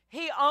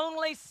 He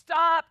only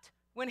stopped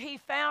when he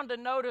found a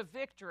note of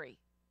victory.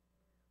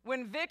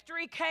 When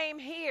victory came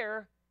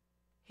here,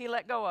 he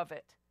let go of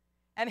it.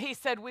 And he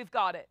said, "We've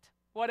got it.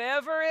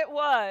 Whatever it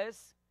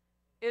was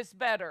is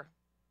better."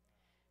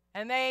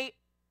 And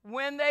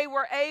when they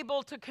were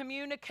able to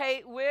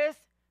communicate with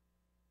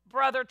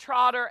Brother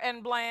Trotter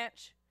and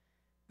Blanche,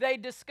 they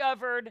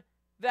discovered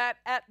that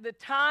at the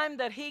time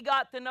that he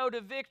got the note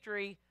of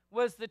victory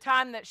was the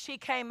time that she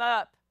came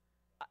up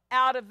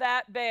out of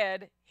that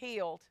bed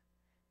healed.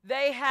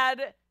 They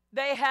had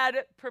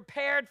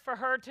prepared for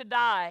her to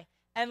die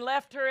and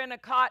left her in a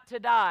cot to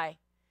die,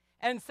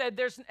 and said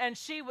and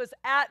she was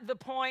at the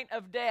point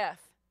of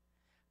death.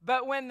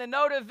 But when the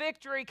note of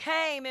victory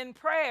came in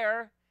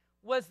prayer,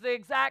 was the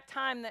exact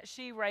time that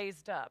she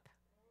raised up.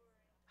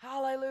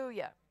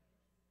 Hallelujah.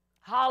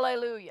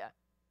 Hallelujah.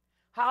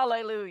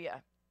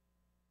 Hallelujah.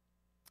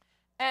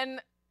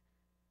 And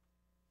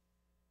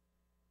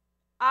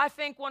I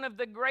think one of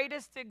the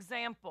greatest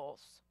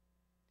examples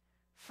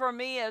for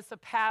me as a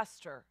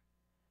pastor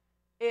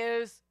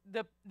is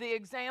the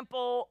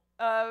example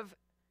of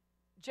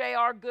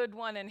J.R.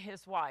 Goodwin and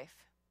his wife.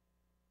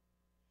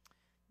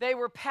 They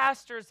were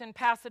pastors in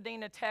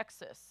Pasadena,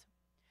 Texas.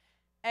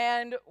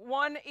 And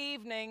one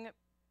evening,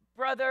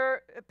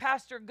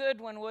 Pastor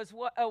Goodwin was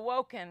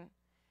awoken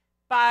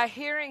by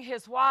hearing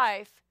his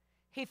wife.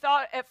 He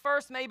thought at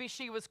first maybe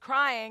she was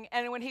crying,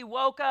 and when he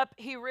woke up,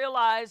 he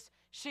realized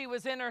she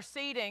was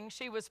interceding.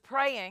 She was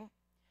praying.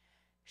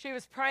 She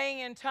was praying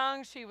in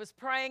tongues. She was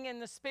praying in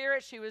the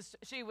Spirit. She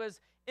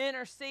was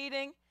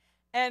interceding.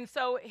 And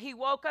so he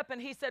woke up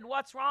and he said,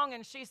 "What's wrong?"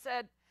 And she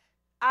said,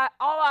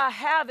 all I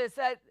have is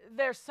that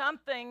there's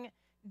something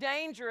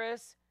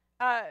dangerous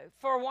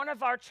for one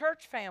of our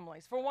church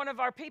families, for one of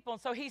our people."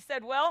 And so he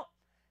said, "Well,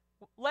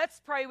 let's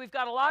pray. We've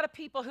got a lot of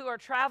people who are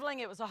traveling.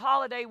 It was a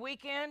holiday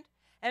weekend."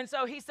 And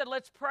so he said,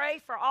 "Let's pray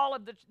for all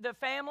of the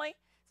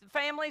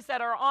families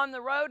that are on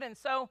the road." And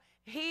so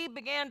he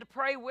began to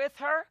pray with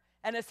her.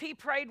 And as he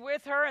prayed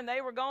with her, and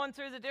they were going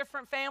through the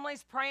different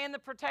families, praying the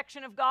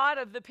protection of God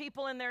of the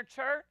people in their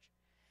church,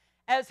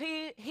 as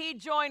he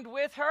joined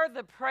with her,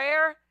 the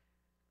prayer,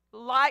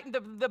 like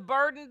the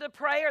burden to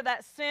pray, or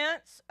that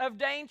sense of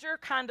danger,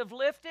 kind of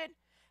lifted.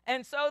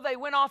 And so they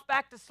went off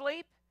back to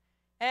sleep.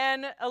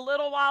 And a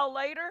little while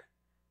later,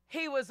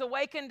 he was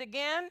awakened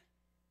again,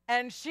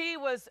 and she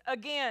was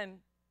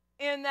again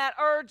in that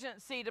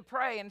urgency to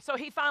pray. And so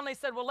he finally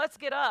said, "Well, let's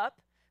get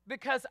up,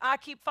 because I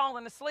keep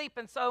falling asleep."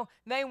 And so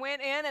they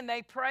went in and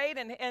they prayed,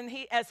 and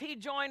as he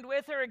joined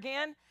with her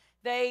again,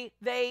 they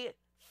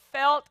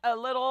felt a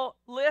little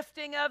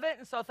lifting of it.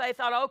 And so they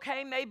thought,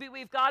 okay, maybe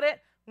we've got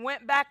it.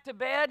 Went back to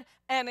bed,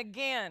 and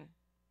again,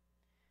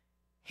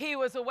 he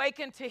was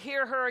awakened to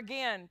hear her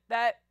again.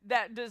 That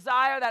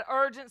desire, that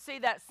urgency,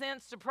 that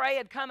sense to pray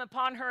had come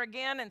upon her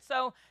again. And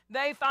so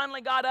they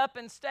finally got up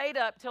and stayed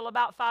up till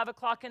about 5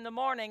 o'clock in the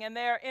morning, and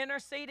they're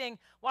interceding.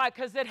 Why?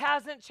 Because it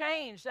hasn't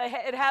changed.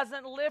 It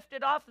hasn't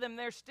lifted off them.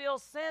 They're still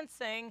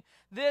sensing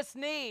this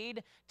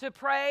need to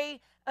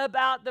pray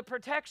about the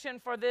protection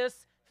for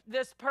this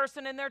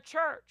person in their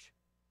church.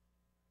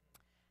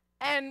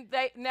 And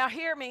now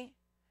hear me,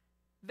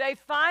 they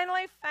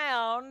finally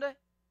found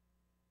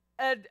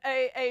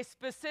a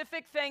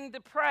specific thing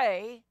to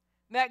pray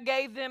that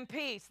gave them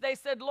peace. They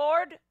said,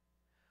 Lord,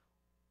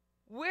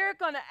 we're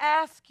going to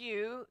ask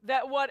you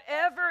that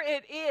whatever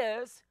it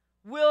is,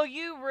 will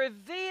you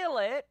reveal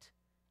it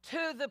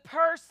to the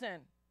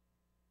person?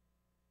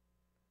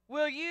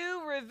 Will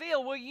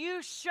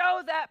you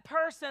show that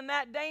person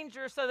that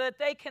danger so that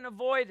they can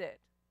avoid it?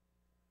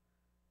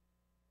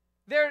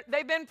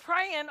 They've been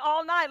praying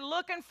all night,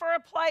 looking for a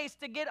place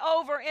to get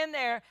over in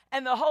there,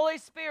 and the Holy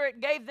Spirit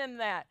gave them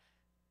that.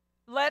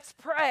 Let's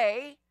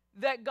pray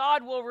that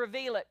God will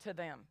reveal it to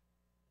them.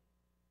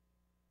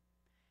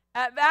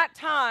 At that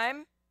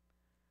time,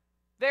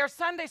 their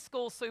Sunday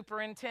school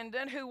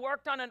superintendent, who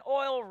worked on an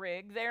oil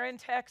rig there in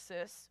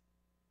Texas,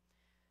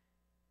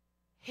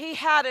 he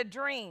had a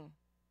dream.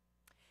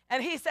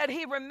 And he said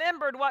he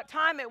remembered what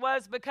time it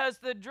was because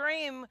the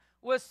dream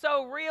was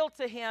so real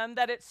to him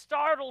that it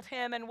startled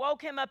him and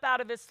woke him up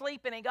out of his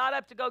sleep, and he got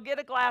up to go get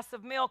a glass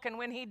of milk, and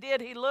when he did,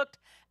 he looked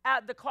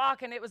at the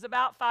clock and it was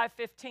about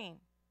 5:15.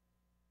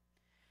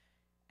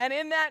 And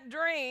in that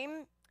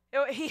dream,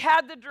 he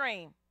had the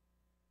dream.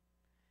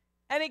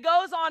 And he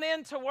goes on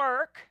into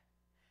work,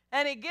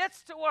 and he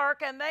gets to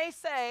work, and they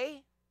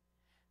say,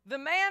 the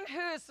man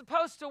who is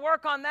supposed to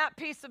work on that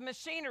piece of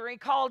machinery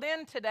called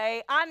in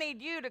today. I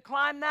need you to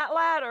climb that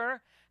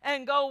ladder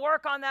and go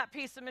work on that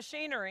piece of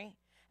machinery.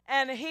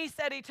 And he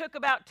said he took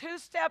about 2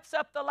 steps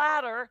up the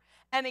ladder,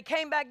 and he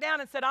came back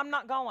down and said, I'm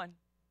not going.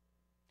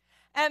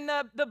 And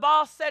the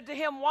boss said to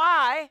him,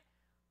 why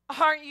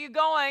aren't you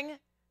going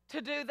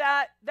to do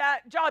that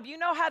job? You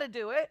know how to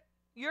do it.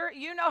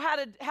 You know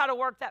how to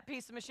work that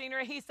piece of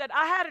machinery. He said,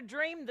 I had a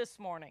dream this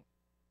morning.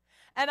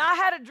 And I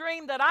had a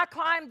dream that I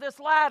climbed this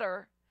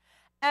ladder,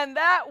 and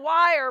that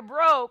wire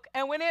broke,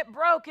 and when it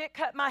broke, it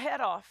cut my head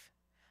off.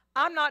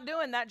 I'm not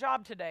doing that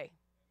job today.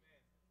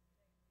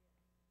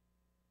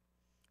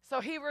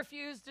 So he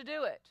refused to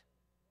do it.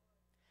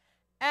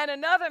 And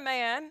another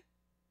man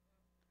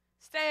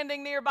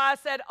standing nearby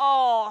said,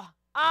 oh,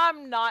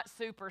 I'm not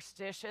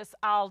superstitious.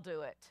 I'll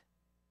do it.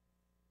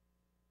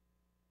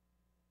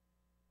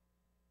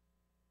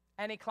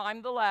 And he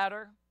climbed the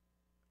ladder,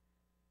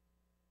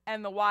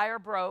 and the wire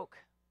broke,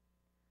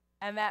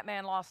 and that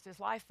man lost his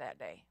life that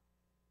day.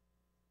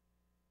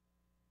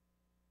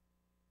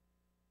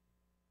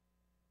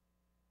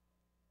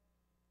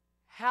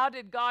 How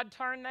did God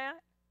turn that?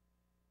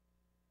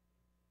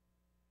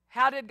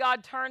 How did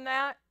God turn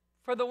that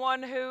for the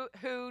one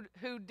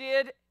who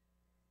did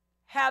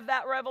have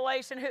that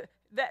revelation?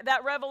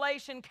 That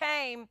revelation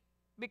came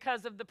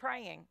because of the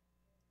praying.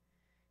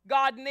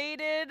 God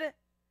needed,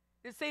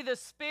 you see, the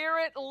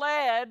Spirit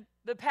led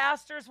the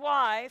pastor's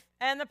wife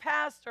and the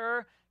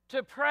pastor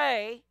to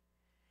pray,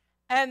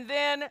 and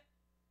then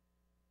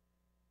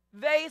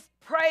they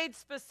prayed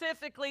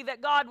specifically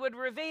that God would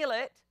reveal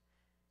it,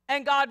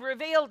 and God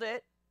revealed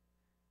it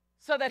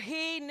so that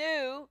he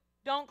knew,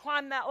 don't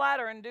climb that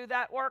ladder and do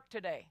that work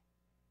today.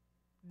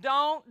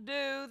 Don't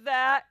do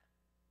that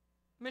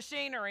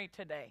machinery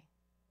today.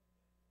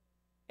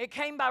 It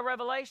came by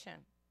revelation.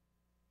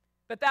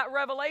 But that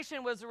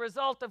revelation was a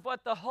result of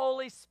what the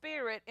Holy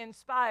Spirit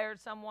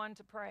inspired someone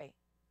to pray.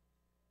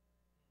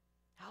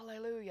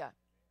 Hallelujah.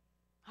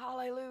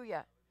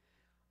 Hallelujah.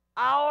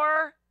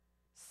 Our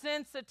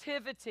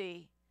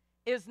sensitivity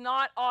is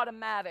not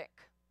automatic.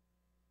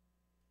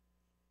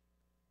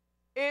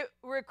 It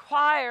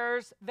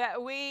requires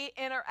that we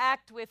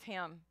interact with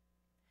him,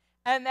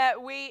 and that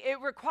it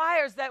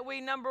requires that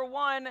we, number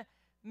one,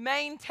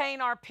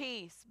 maintain our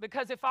peace.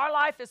 Because if our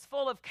life is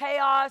full of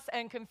chaos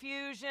and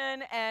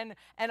confusion and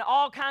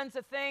all kinds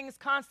of things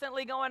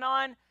constantly going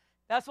on,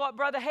 that's what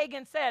Brother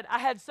Hagin said. I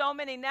had so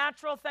many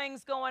natural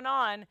things going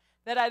on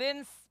that I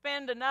didn't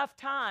spend enough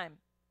time.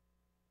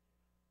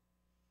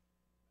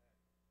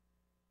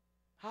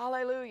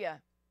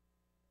 Hallelujah.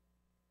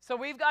 So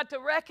we've got to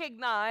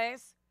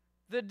recognize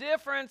the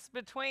difference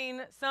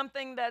between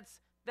something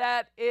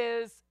that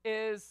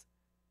is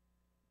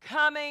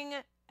coming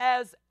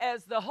as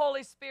the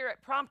Holy Spirit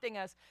prompting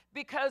us,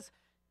 because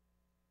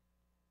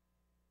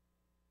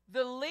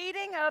the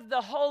leading of the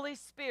Holy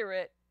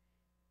Spirit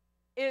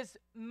is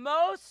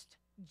most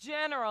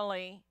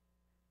generally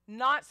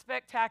not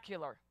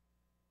spectacular.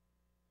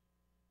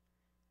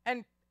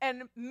 And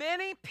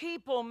many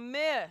people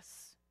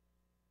miss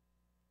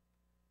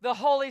the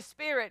Holy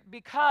Spirit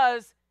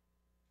because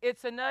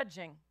it's a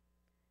nudging.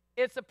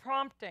 It's a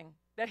prompting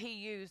that he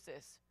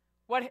uses.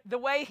 The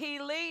way he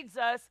leads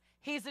us,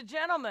 he's a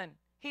gentleman.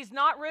 He's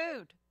not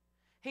rude.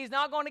 He's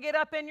not going to get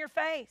up in your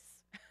face.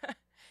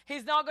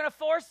 He's not going to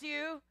force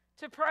you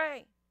to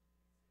pray.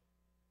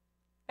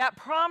 That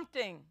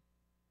prompting.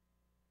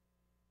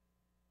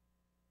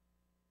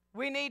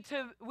 We need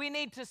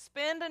to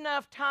spend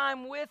enough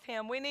time with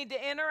him. We need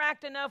to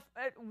interact enough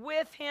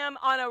with him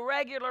on a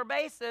regular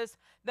basis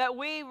that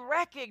we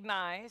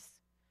recognize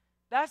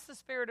that's the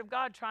Spirit of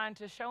God trying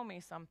to show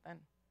me something.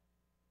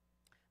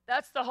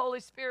 That's the Holy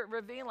Spirit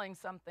revealing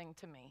something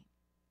to me.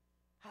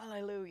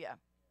 Hallelujah.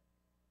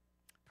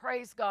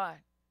 Praise God.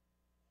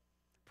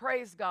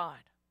 Praise God.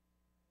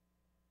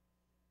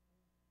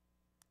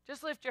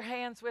 Just lift your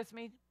hands with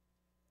me.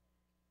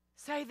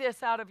 Say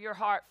this out of your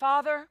heart.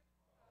 Father,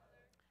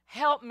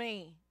 help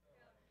me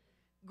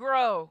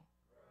grow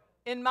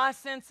in my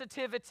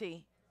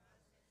sensitivity,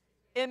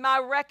 in my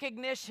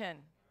recognition,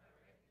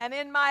 and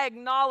in my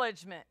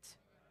acknowledgement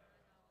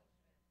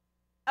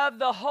of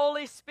the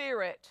Holy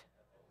Spirit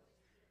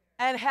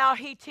and how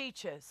He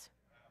teaches.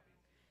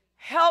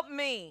 Help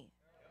me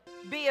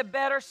be a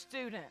better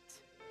student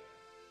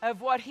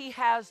of what He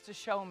has to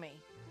show me.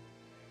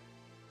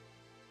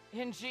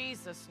 In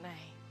Jesus' name.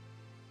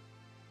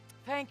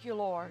 Thank you,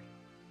 Lord.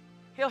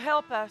 He'll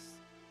help us.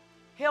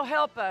 He'll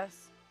help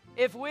us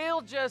if we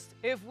will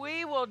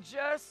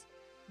just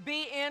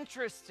be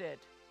interested.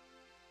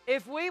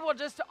 If we will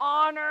just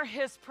honor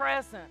His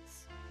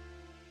presence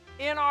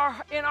in our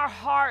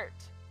heart.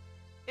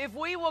 If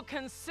we will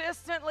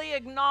consistently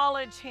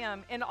acknowledge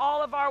Him in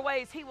all of our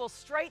ways, He will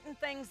straighten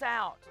things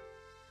out.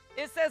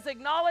 It says,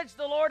 acknowledge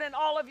the Lord in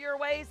all of your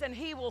ways, and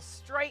He will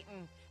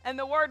straighten. And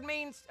the word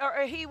means,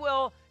 or He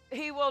will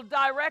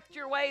direct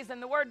your ways,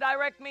 and the word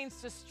direct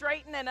means to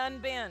straighten and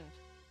unbend.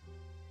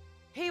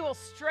 He will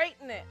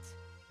straighten it.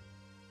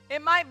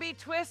 It might be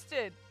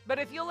twisted, but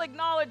if you'll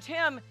acknowledge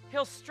Him,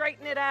 He'll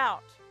straighten it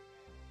out.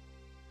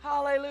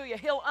 Hallelujah.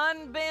 He'll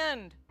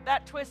unbend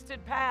that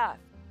twisted path.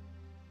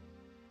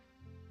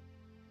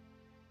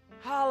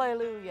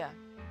 Hallelujah.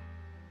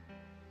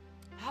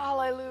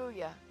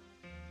 Hallelujah.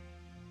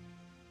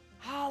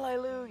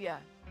 Hallelujah.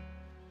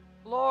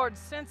 Lord,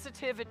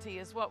 sensitivity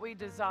is what we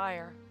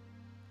desire.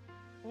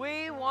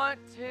 We want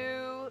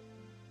to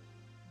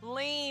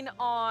lean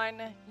on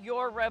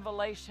your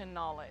revelation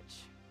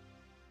knowledge.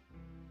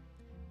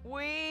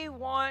 We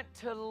want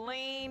to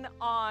lean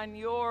on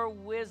your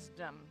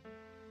wisdom.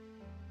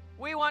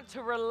 We want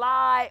to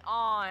rely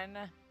on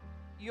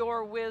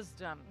your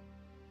wisdom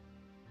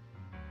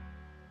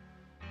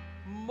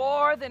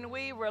more than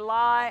we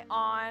rely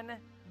on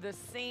the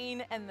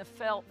seen and the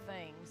felt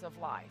things of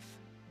life.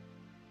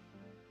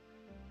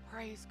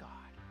 Praise God.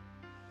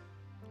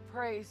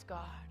 Praise God.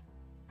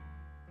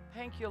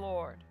 Thank you,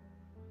 Lord.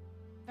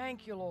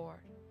 Thank you, Lord.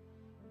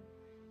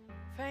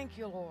 Thank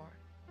you, Lord.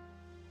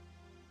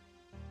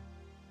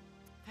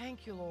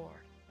 Thank you, Lord.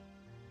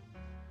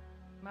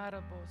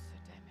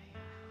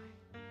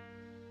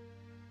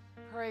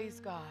 Praise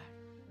God.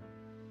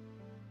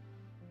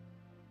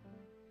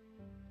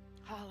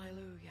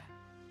 Hallelujah.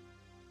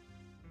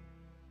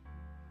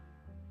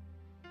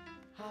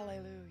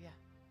 Hallelujah.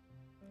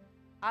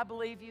 I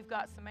believe you've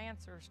got some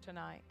answers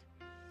tonight.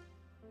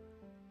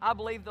 I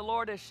believe the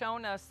Lord has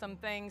shown us some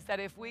things that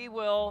if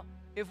we'll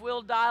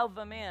dial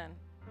them in,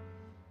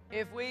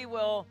 if we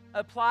will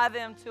apply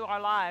them to our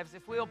lives,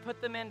 if we'll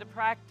put them into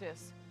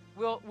practice,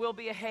 we'll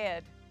be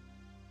ahead.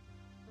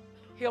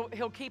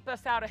 He'll keep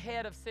us out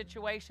ahead of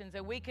situations,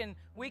 and we can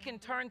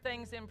turn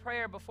things in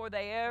prayer before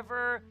they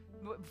ever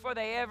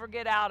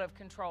get out of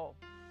control.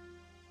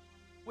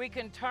 We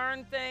can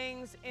turn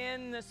things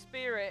in the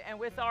Spirit and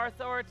with our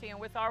authority and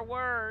with our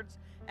words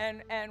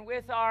and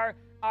with our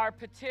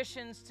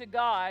petitions to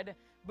God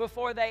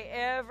before they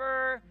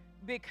ever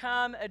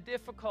become a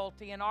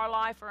difficulty in our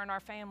life or in our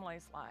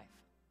family's life.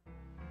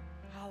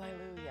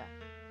 Hallelujah.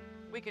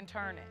 We can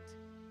turn it.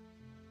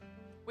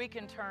 We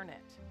can turn it.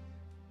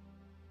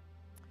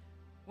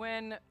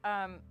 When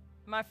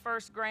my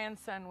first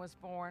grandson was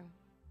born,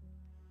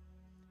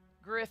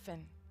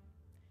 Griffin,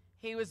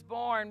 he was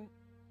born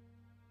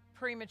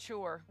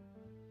premature.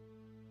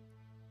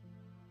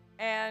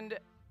 And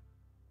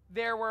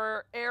there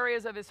were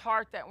areas of his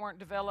heart that weren't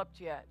developed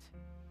yet.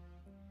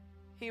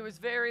 He was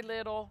very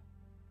little.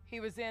 He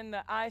was in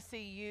the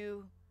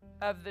ICU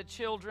of the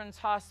Children's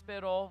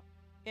Hospital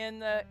in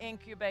the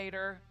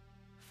incubator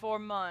for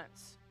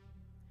months.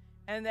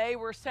 And they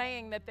were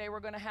saying that they were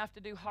going to have to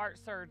do heart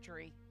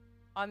surgery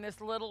on this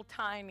little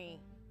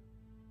tiny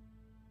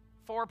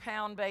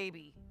 4-pound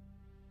baby.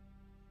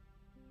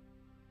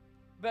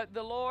 But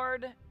the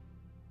Lord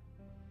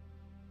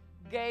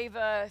gave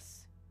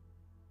us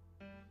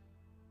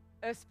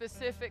a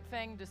specific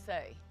thing to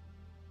say.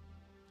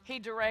 He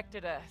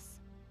directed us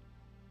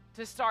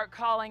to start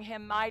calling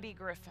him Mighty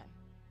Griffin.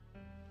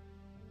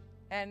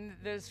 And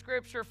the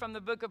scripture from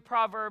the book of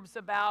Proverbs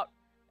about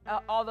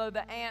although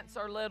the ants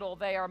are little,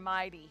 they are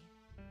mighty.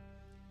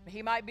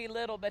 He might be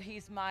little, but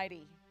he's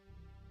mighty.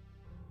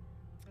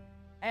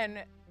 And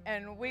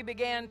we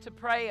began to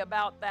pray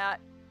about that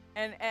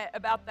and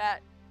about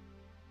that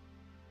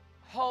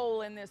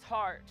hole in his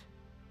heart.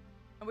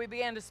 And we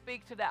began to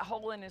speak to that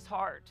hole in his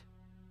heart.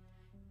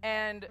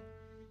 And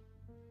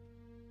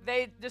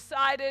they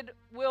decided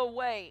we'll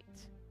wait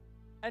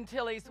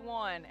until he's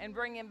 1 and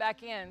bring him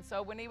back in.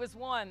 So when he was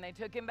 1, they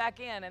took him back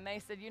in and they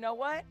said, you know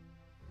what?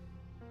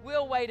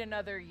 We'll wait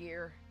another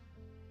year.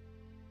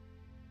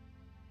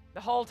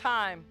 The whole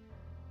time,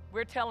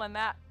 we're telling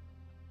that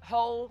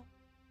hole,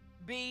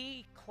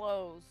 be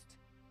closed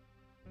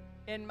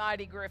in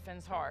Mighty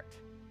Griffin's heart.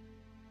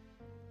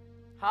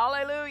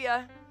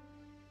 Hallelujah.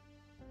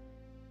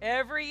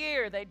 Every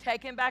year they'd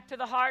take him back to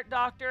the heart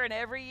doctor, and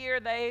every year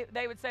they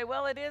would say,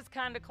 well, it is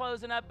kind of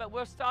closing up, but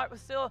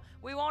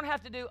we won't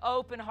have to do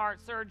open heart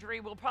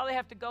surgery. We'll probably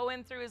have to go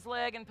in through his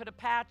leg and put a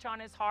patch on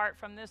his heart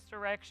from this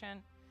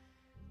direction.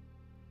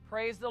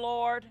 Praise the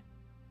Lord.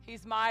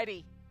 He's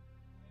mighty.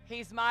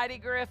 He's mighty,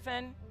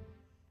 Griffin.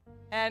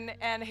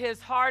 And his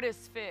heart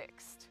is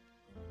fixed.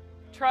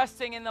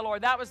 Trusting in the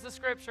Lord. That was the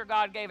scripture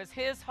God gave us.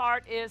 His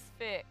heart is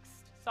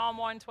fixed. Psalm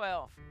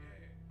 112.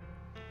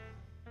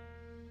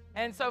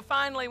 And so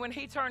finally, when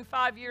he turned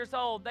 5 years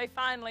old, they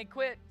finally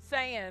quit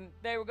saying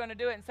they were going to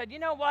do it and said, you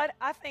know what?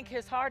 I think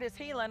his heart is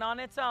healing on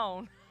its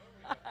own.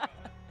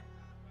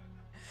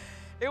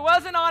 It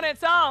wasn't on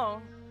its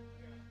own.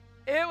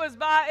 It was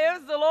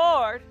the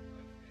Lord.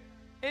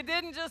 It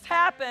didn't just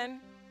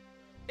happen.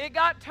 It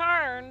got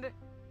turned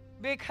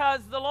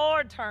because the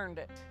Lord turned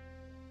it.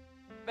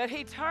 But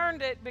he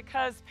turned it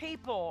because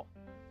people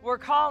were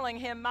calling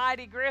him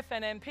Mighty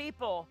Griffin, and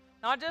people,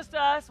 not just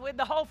us,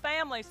 the whole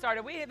family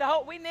started. We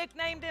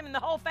nicknamed him, and the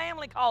whole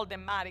family called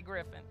him Mighty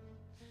Griffin.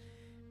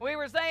 We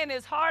were saying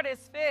his heart is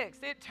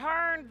fixed. It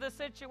turned the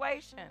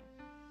situation.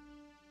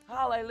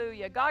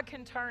 Hallelujah. God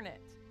can turn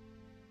it.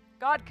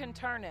 God can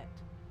turn it.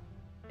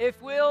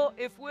 If we'll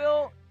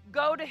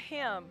go to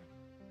him.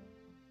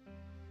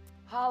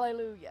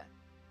 Hallelujah.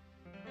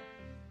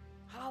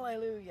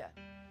 Hallelujah.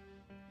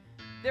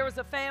 There was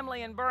a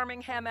family in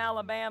Birmingham,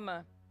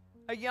 Alabama,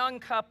 a young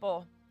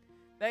couple.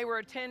 They were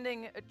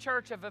attending a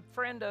church of a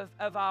friend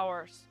of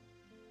ours.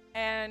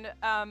 And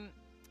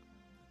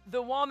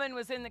the woman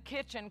was in the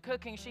kitchen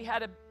cooking. She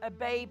had a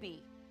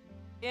baby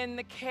in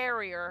the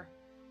carrier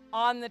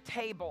on the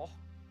table.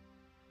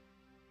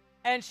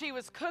 And she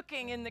was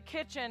cooking in the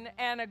kitchen,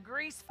 and a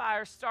grease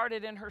fire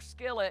started in her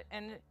skillet.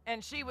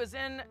 And she was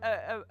in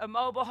a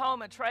mobile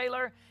home, a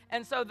trailer.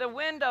 And so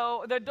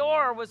the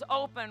door was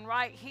open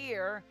right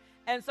here.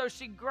 And so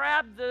she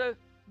grabbed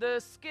the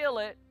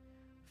skillet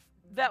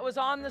that was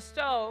on the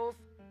stove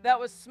that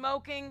was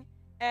smoking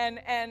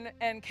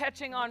and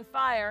catching on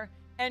fire,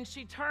 and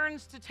she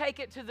turns to take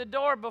it to the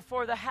door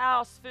before the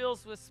house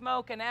fills with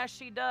smoke. And as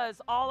she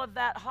does, all of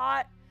that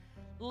hot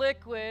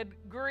liquid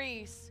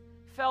grease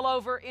fell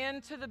over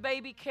into the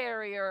baby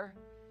carrier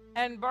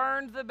and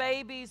burned the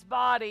baby's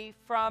body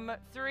from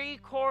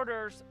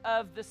 3/4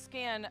 of the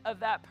skin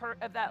of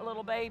that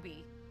little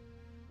baby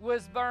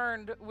was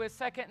burned with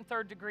 2nd and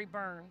 3rd degree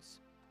burns.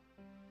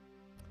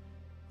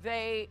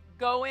 They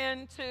go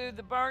into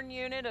the burn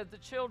unit of the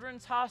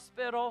Children's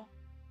Hospital.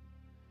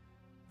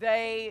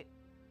 The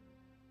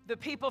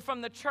people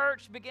from the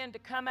church begin to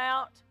come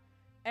out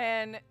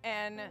and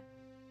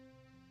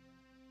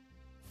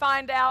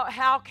find out,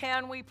 how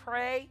can we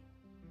pray?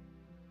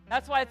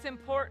 That's why it's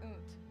important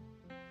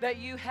that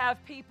you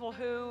have people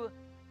who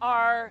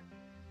are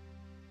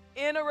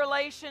in a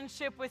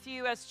relationship with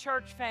you as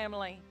church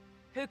family,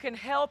 who can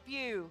help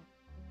you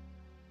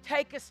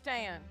take a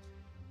stand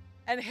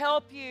and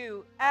help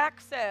you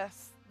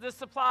access the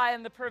supply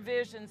and the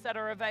provisions that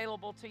are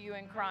available to you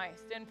in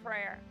Christ in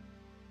prayer.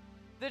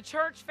 The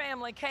church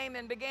family came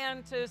and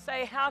began to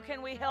say, how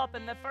can we help?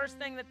 And the first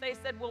thing that they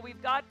said, well,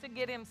 we've got to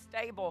get him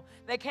stable.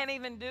 They can't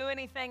even do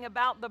anything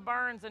about the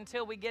burns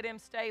until we get him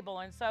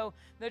stable. And so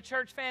the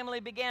church family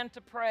began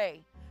to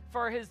pray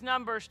for his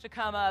numbers to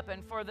come up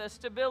and for the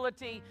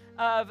stability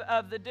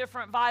of the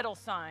different vital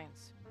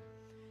signs.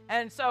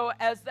 And so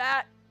as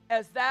that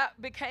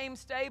became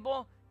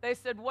stable, they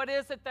said, what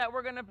is it that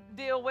we're going to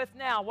deal with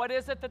now? What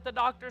is it that the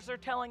doctors are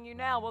telling you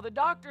now? Well, the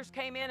doctors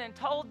came in and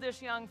told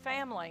this young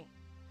family,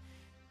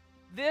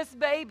 this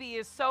baby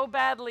is so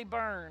badly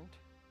burned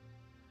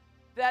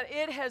that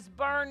it has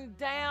burned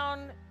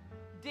down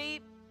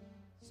deep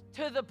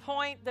to the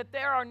point that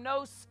there are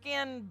no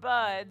skin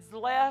buds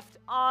left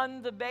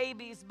on the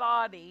baby's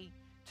body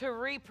to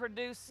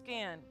reproduce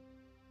skin.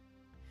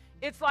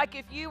 It's like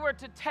if you were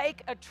to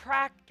take a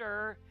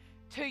tractor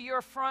to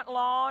your front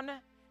lawn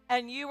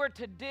and you were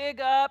to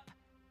dig up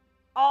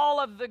all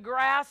of the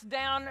grass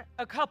down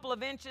a couple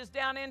of inches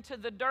down into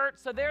the dirt,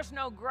 so there's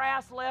no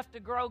grass left to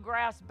grow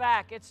grass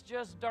back. It's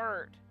just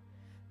dirt.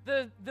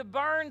 The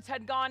burns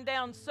had gone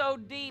down so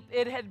deep,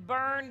 it had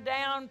burned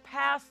down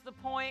past the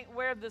point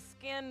where the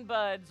skin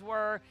buds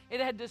were. It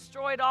had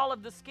destroyed all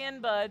of the skin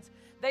buds.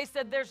 They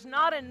said there's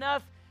not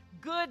enough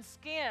good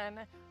skin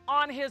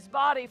on his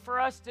body for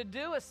us to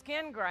do a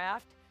skin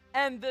graft,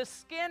 and the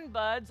skin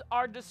buds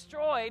are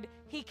destroyed.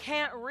 He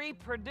can't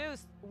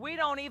reproduce. We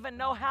don't even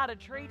know how to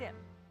treat him.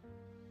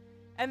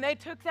 And they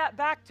took that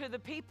back to the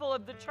people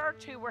of the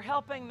church who were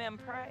helping them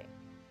pray.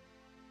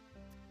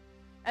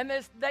 And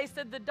they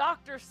said, the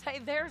doctors say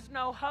there's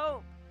no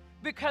hope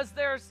because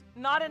there's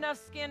not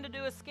enough skin to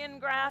do a skin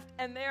graft,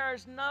 and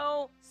there's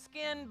no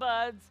skin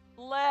buds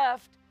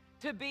left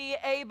to be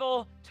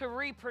able to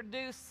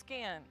reproduce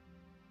skin.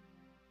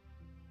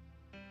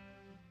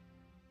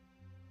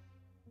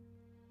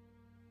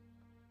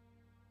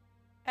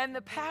 And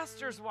the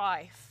pastor's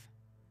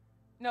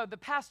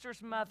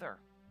mother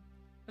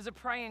was a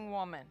praying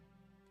woman.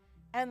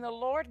 And the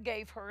Lord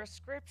gave her a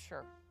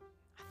scripture.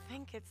 I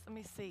think it's, let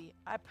me see.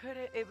 I put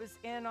it, it was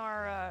in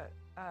our,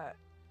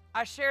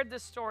 I shared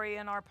this story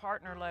in our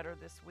partner letter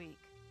this week.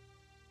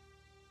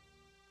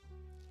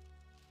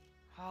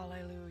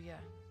 Hallelujah.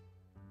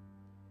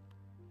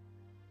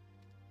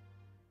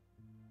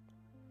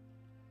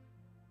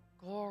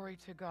 Glory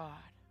to God.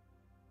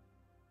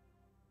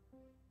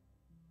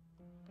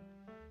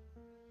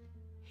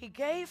 He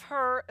gave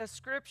her a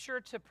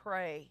scripture to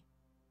pray.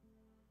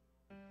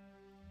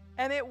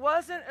 And it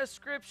wasn't a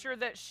scripture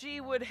that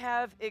she would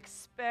have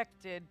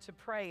expected to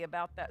pray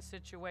about that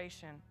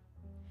situation.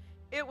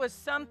 It was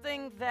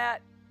something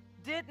that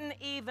didn't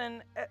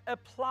even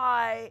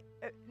apply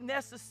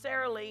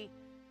necessarily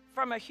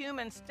from a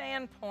human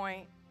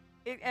standpoint.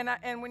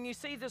 And when you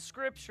see the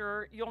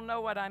scripture, you'll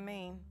know what I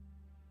mean.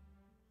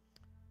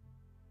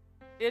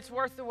 It's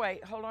worth the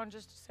wait. Hold on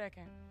just a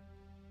second.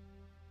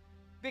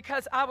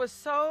 Because I was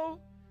so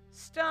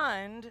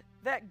stunned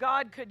that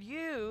God could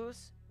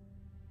use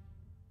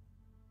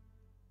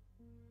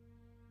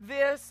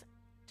this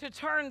to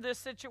turn this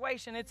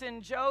situation. It's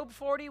in Job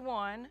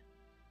 41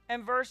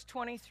 and verse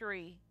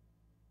 23.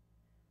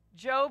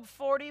 Job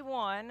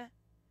 41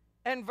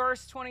 and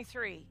verse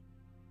 23.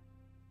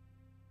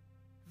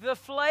 The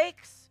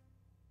flakes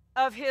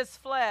of his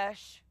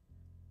flesh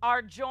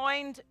are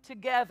joined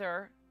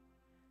together.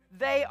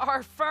 They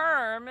are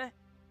firm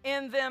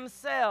in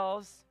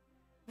themselves.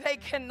 They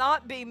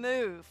cannot be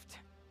moved.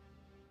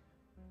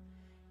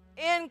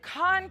 In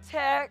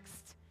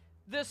context,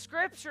 the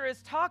scripture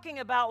is talking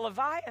about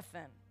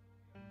Leviathan.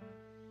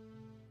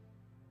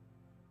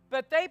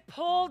 But they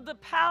pulled the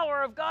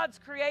power of God's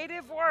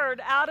creative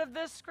word out of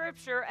this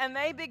scripture, and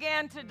they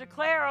began to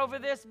declare over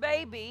this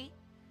baby,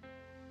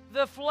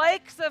 the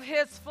flakes of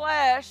his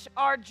flesh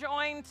are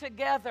joined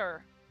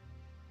together.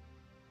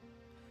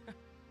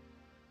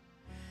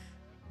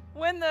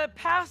 When the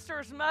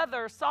pastor's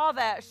mother saw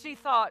that, she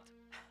thought,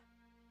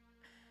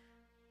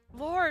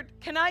 Lord,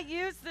 can I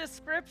use this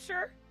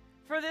scripture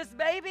for this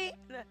baby?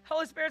 The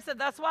Holy Spirit said,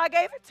 that's why I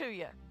gave it to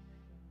you.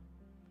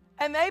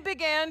 And they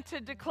began to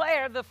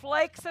declare the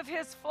flakes of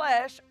his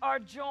flesh are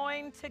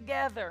joined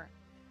together.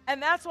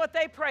 And that's what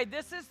they prayed.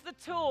 This is the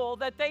tool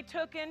that they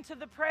took into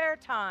the prayer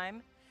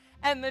time.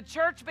 And the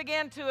church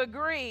began to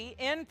agree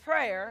in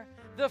prayer,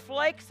 the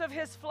flakes of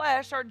his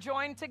flesh are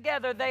joined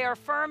together. They are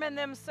firm in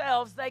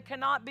themselves. They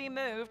cannot be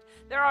moved.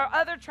 There are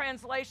other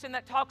translation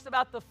that talks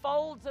about the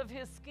folds of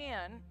his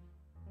skin.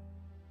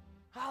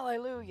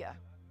 Hallelujah.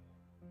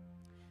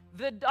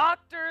 The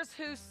doctors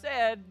who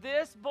said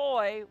this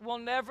boy will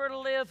never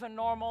live a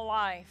normal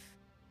life.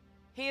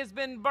 He has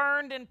been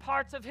burned in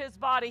parts of his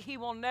body. He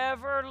will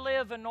never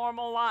live a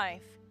normal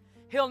life.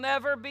 He'll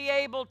never be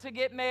able to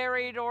get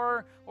married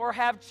or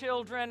have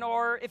children,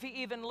 or if he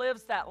even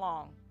lives that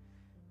long.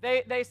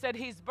 They said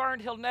he's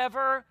burned. He'll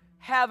never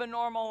have a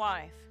normal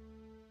life.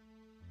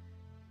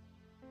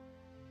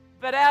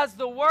 But as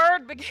the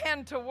word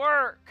began to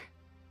work,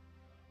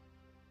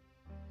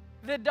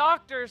 the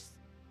doctors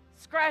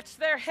scratched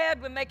their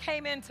head when they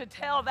came in to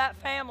tell that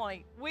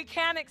family, we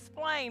can't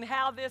explain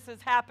how this is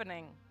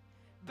happening,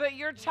 but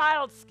your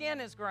child's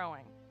skin is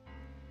growing.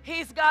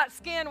 He's got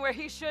skin where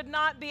he should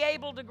not be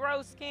able to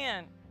grow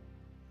skin.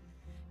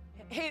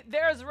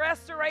 There's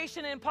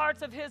restoration in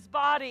parts of his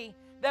body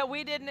that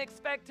we didn't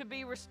expect to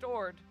be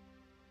restored.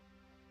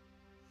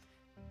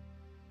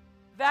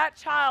 That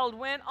child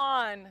went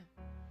on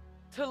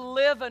to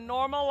live a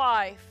normal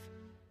life,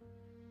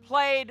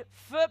 played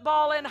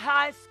football in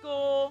high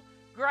school,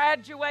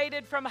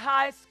 graduated from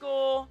high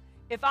school,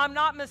 if I'm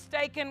not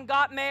mistaken,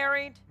 got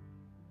married.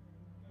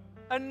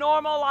 A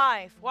normal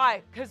life.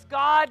 Why? Because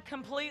God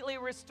completely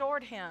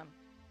restored him.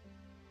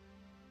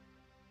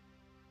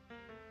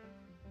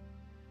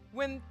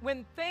 When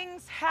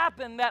things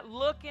happen that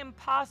look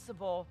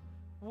impossible,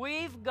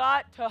 we've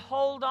got to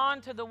hold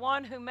on to the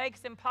one who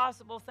makes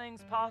impossible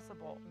things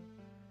possible.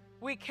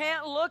 We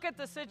can't look at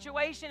the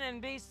situation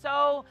and be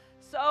so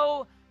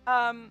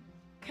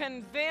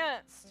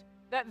convinced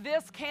that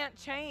this can't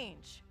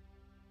change.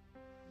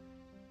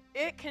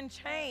 It can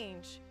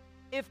change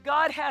if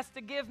God has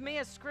to give me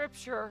a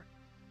scripture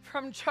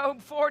from Job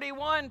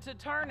 41 to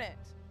turn it.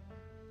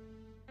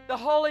 The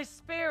Holy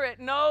Spirit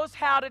knows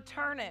how to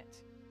turn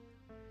it.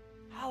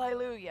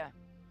 Hallelujah.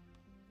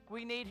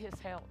 We need his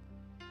help.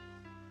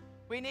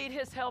 We need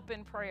his help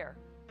in prayer.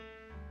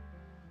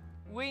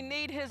 We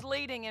need his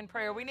leading in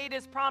prayer. We need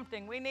his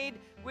prompting. We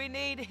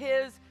need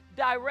his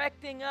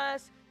directing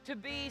us to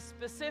be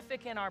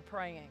specific in our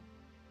praying.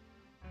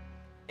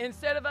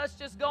 Instead of us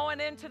just going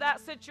into that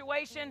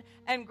situation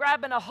and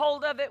grabbing a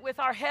hold of it with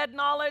our head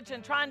knowledge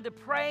and trying to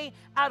pray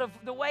out of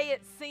the way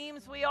it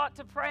seems we ought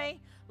to pray,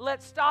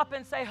 let's stop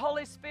and say,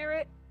 Holy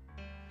Spirit,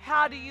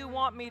 how do you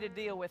want me to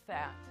deal with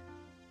that?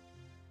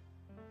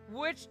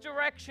 Which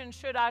direction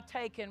should I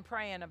take in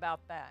praying about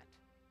that?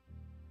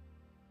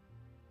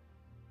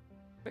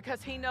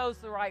 Because he knows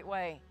the right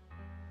way.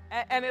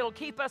 And it'll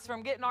keep us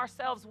from getting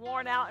ourselves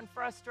worn out and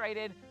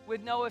frustrated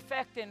with no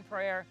effect in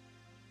prayer,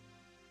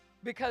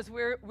 because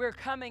we're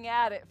coming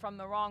at it from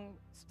the wrong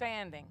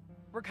standing.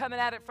 We're coming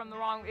at it from the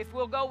wrong. If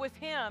we'll go with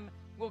him,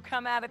 we'll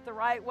come at it the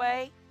right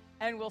way,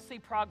 and we'll see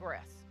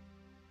progress.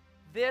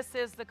 This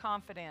is the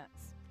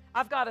confidence.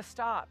 I've got to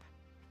stop.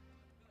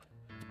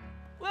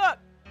 Look,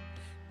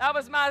 that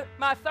was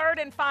my third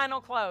and final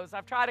close.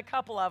 I've tried a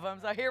couple of them,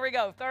 so here we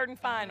go, third and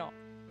final.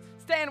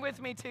 Stand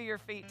with me to your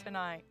feet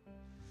tonight.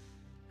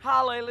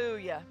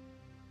 Hallelujah.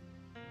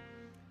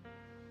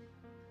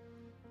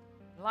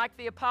 Like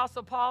the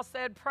Apostle Paul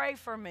said, pray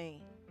for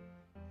me.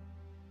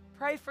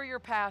 Pray for your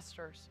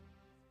pastors.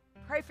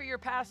 Pray for your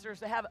pastors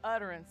to have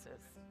utterances,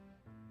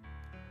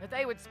 that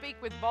they would speak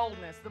with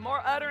boldness. The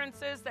more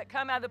utterances that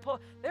come out of the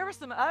pulpit. There were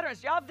some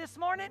utterances. Y'all, this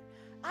morning,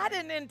 I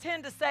didn't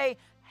intend to say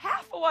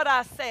half of what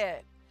I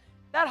said.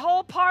 That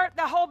whole part,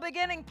 the whole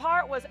beginning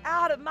part was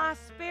out of my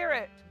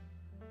spirit.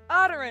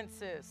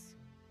 Utterances.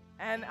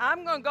 And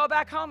I'm going to go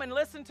back home and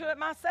listen to it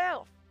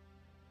myself.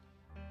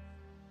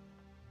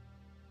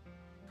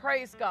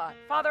 Praise God.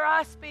 Father,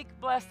 I speak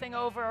blessing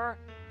over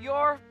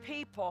your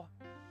people,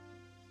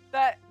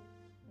 that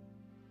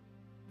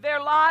their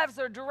lives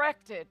are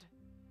directed,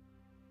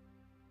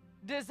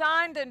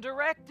 designed and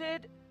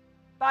directed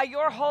by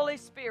your Holy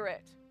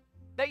Spirit,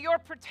 that your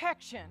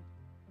protection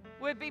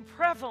would be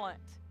prevalent,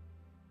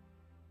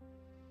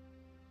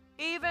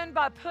 even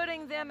by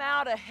putting them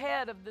out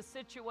ahead of the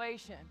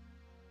situation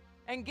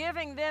and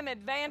giving them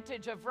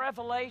advantage of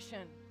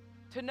revelation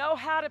to know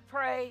how to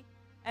pray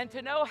and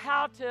to know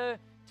how to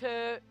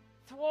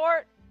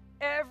thwart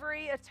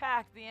every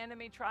attack the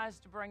enemy tries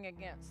to bring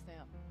against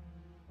them.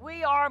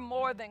 We are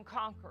more than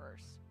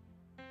conquerors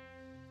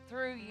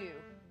through you.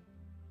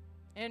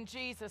 In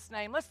Jesus'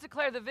 name. Let's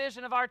declare the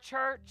vision of our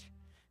church.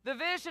 The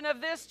vision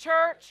of this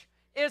church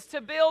is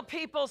to build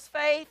people's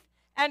faith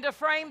and to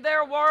frame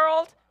their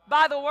world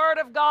by the Word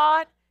of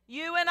God.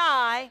 You and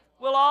I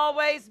will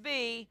always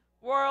be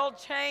world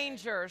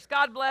changers.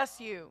 God bless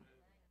you.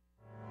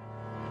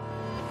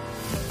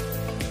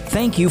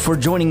 Thank you for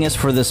joining us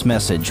for this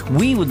message.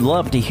 We would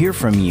love to hear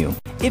from you.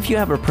 If you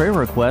have a prayer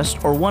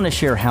request or want to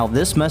share how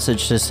this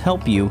message has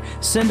helped you,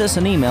 send us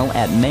an email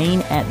at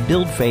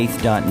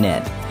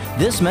main@buildfaith.net.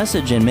 This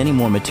message and many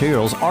more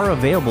materials are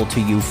available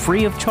to you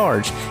free of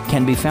charge,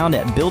 can be found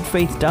at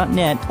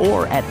buildfaith.net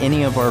or at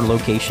any of our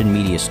location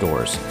media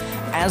stores.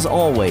 As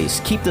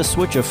always, keep the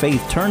switch of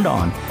faith turned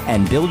on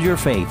and build your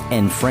faith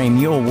and frame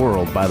your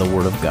world by the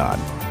Word of God.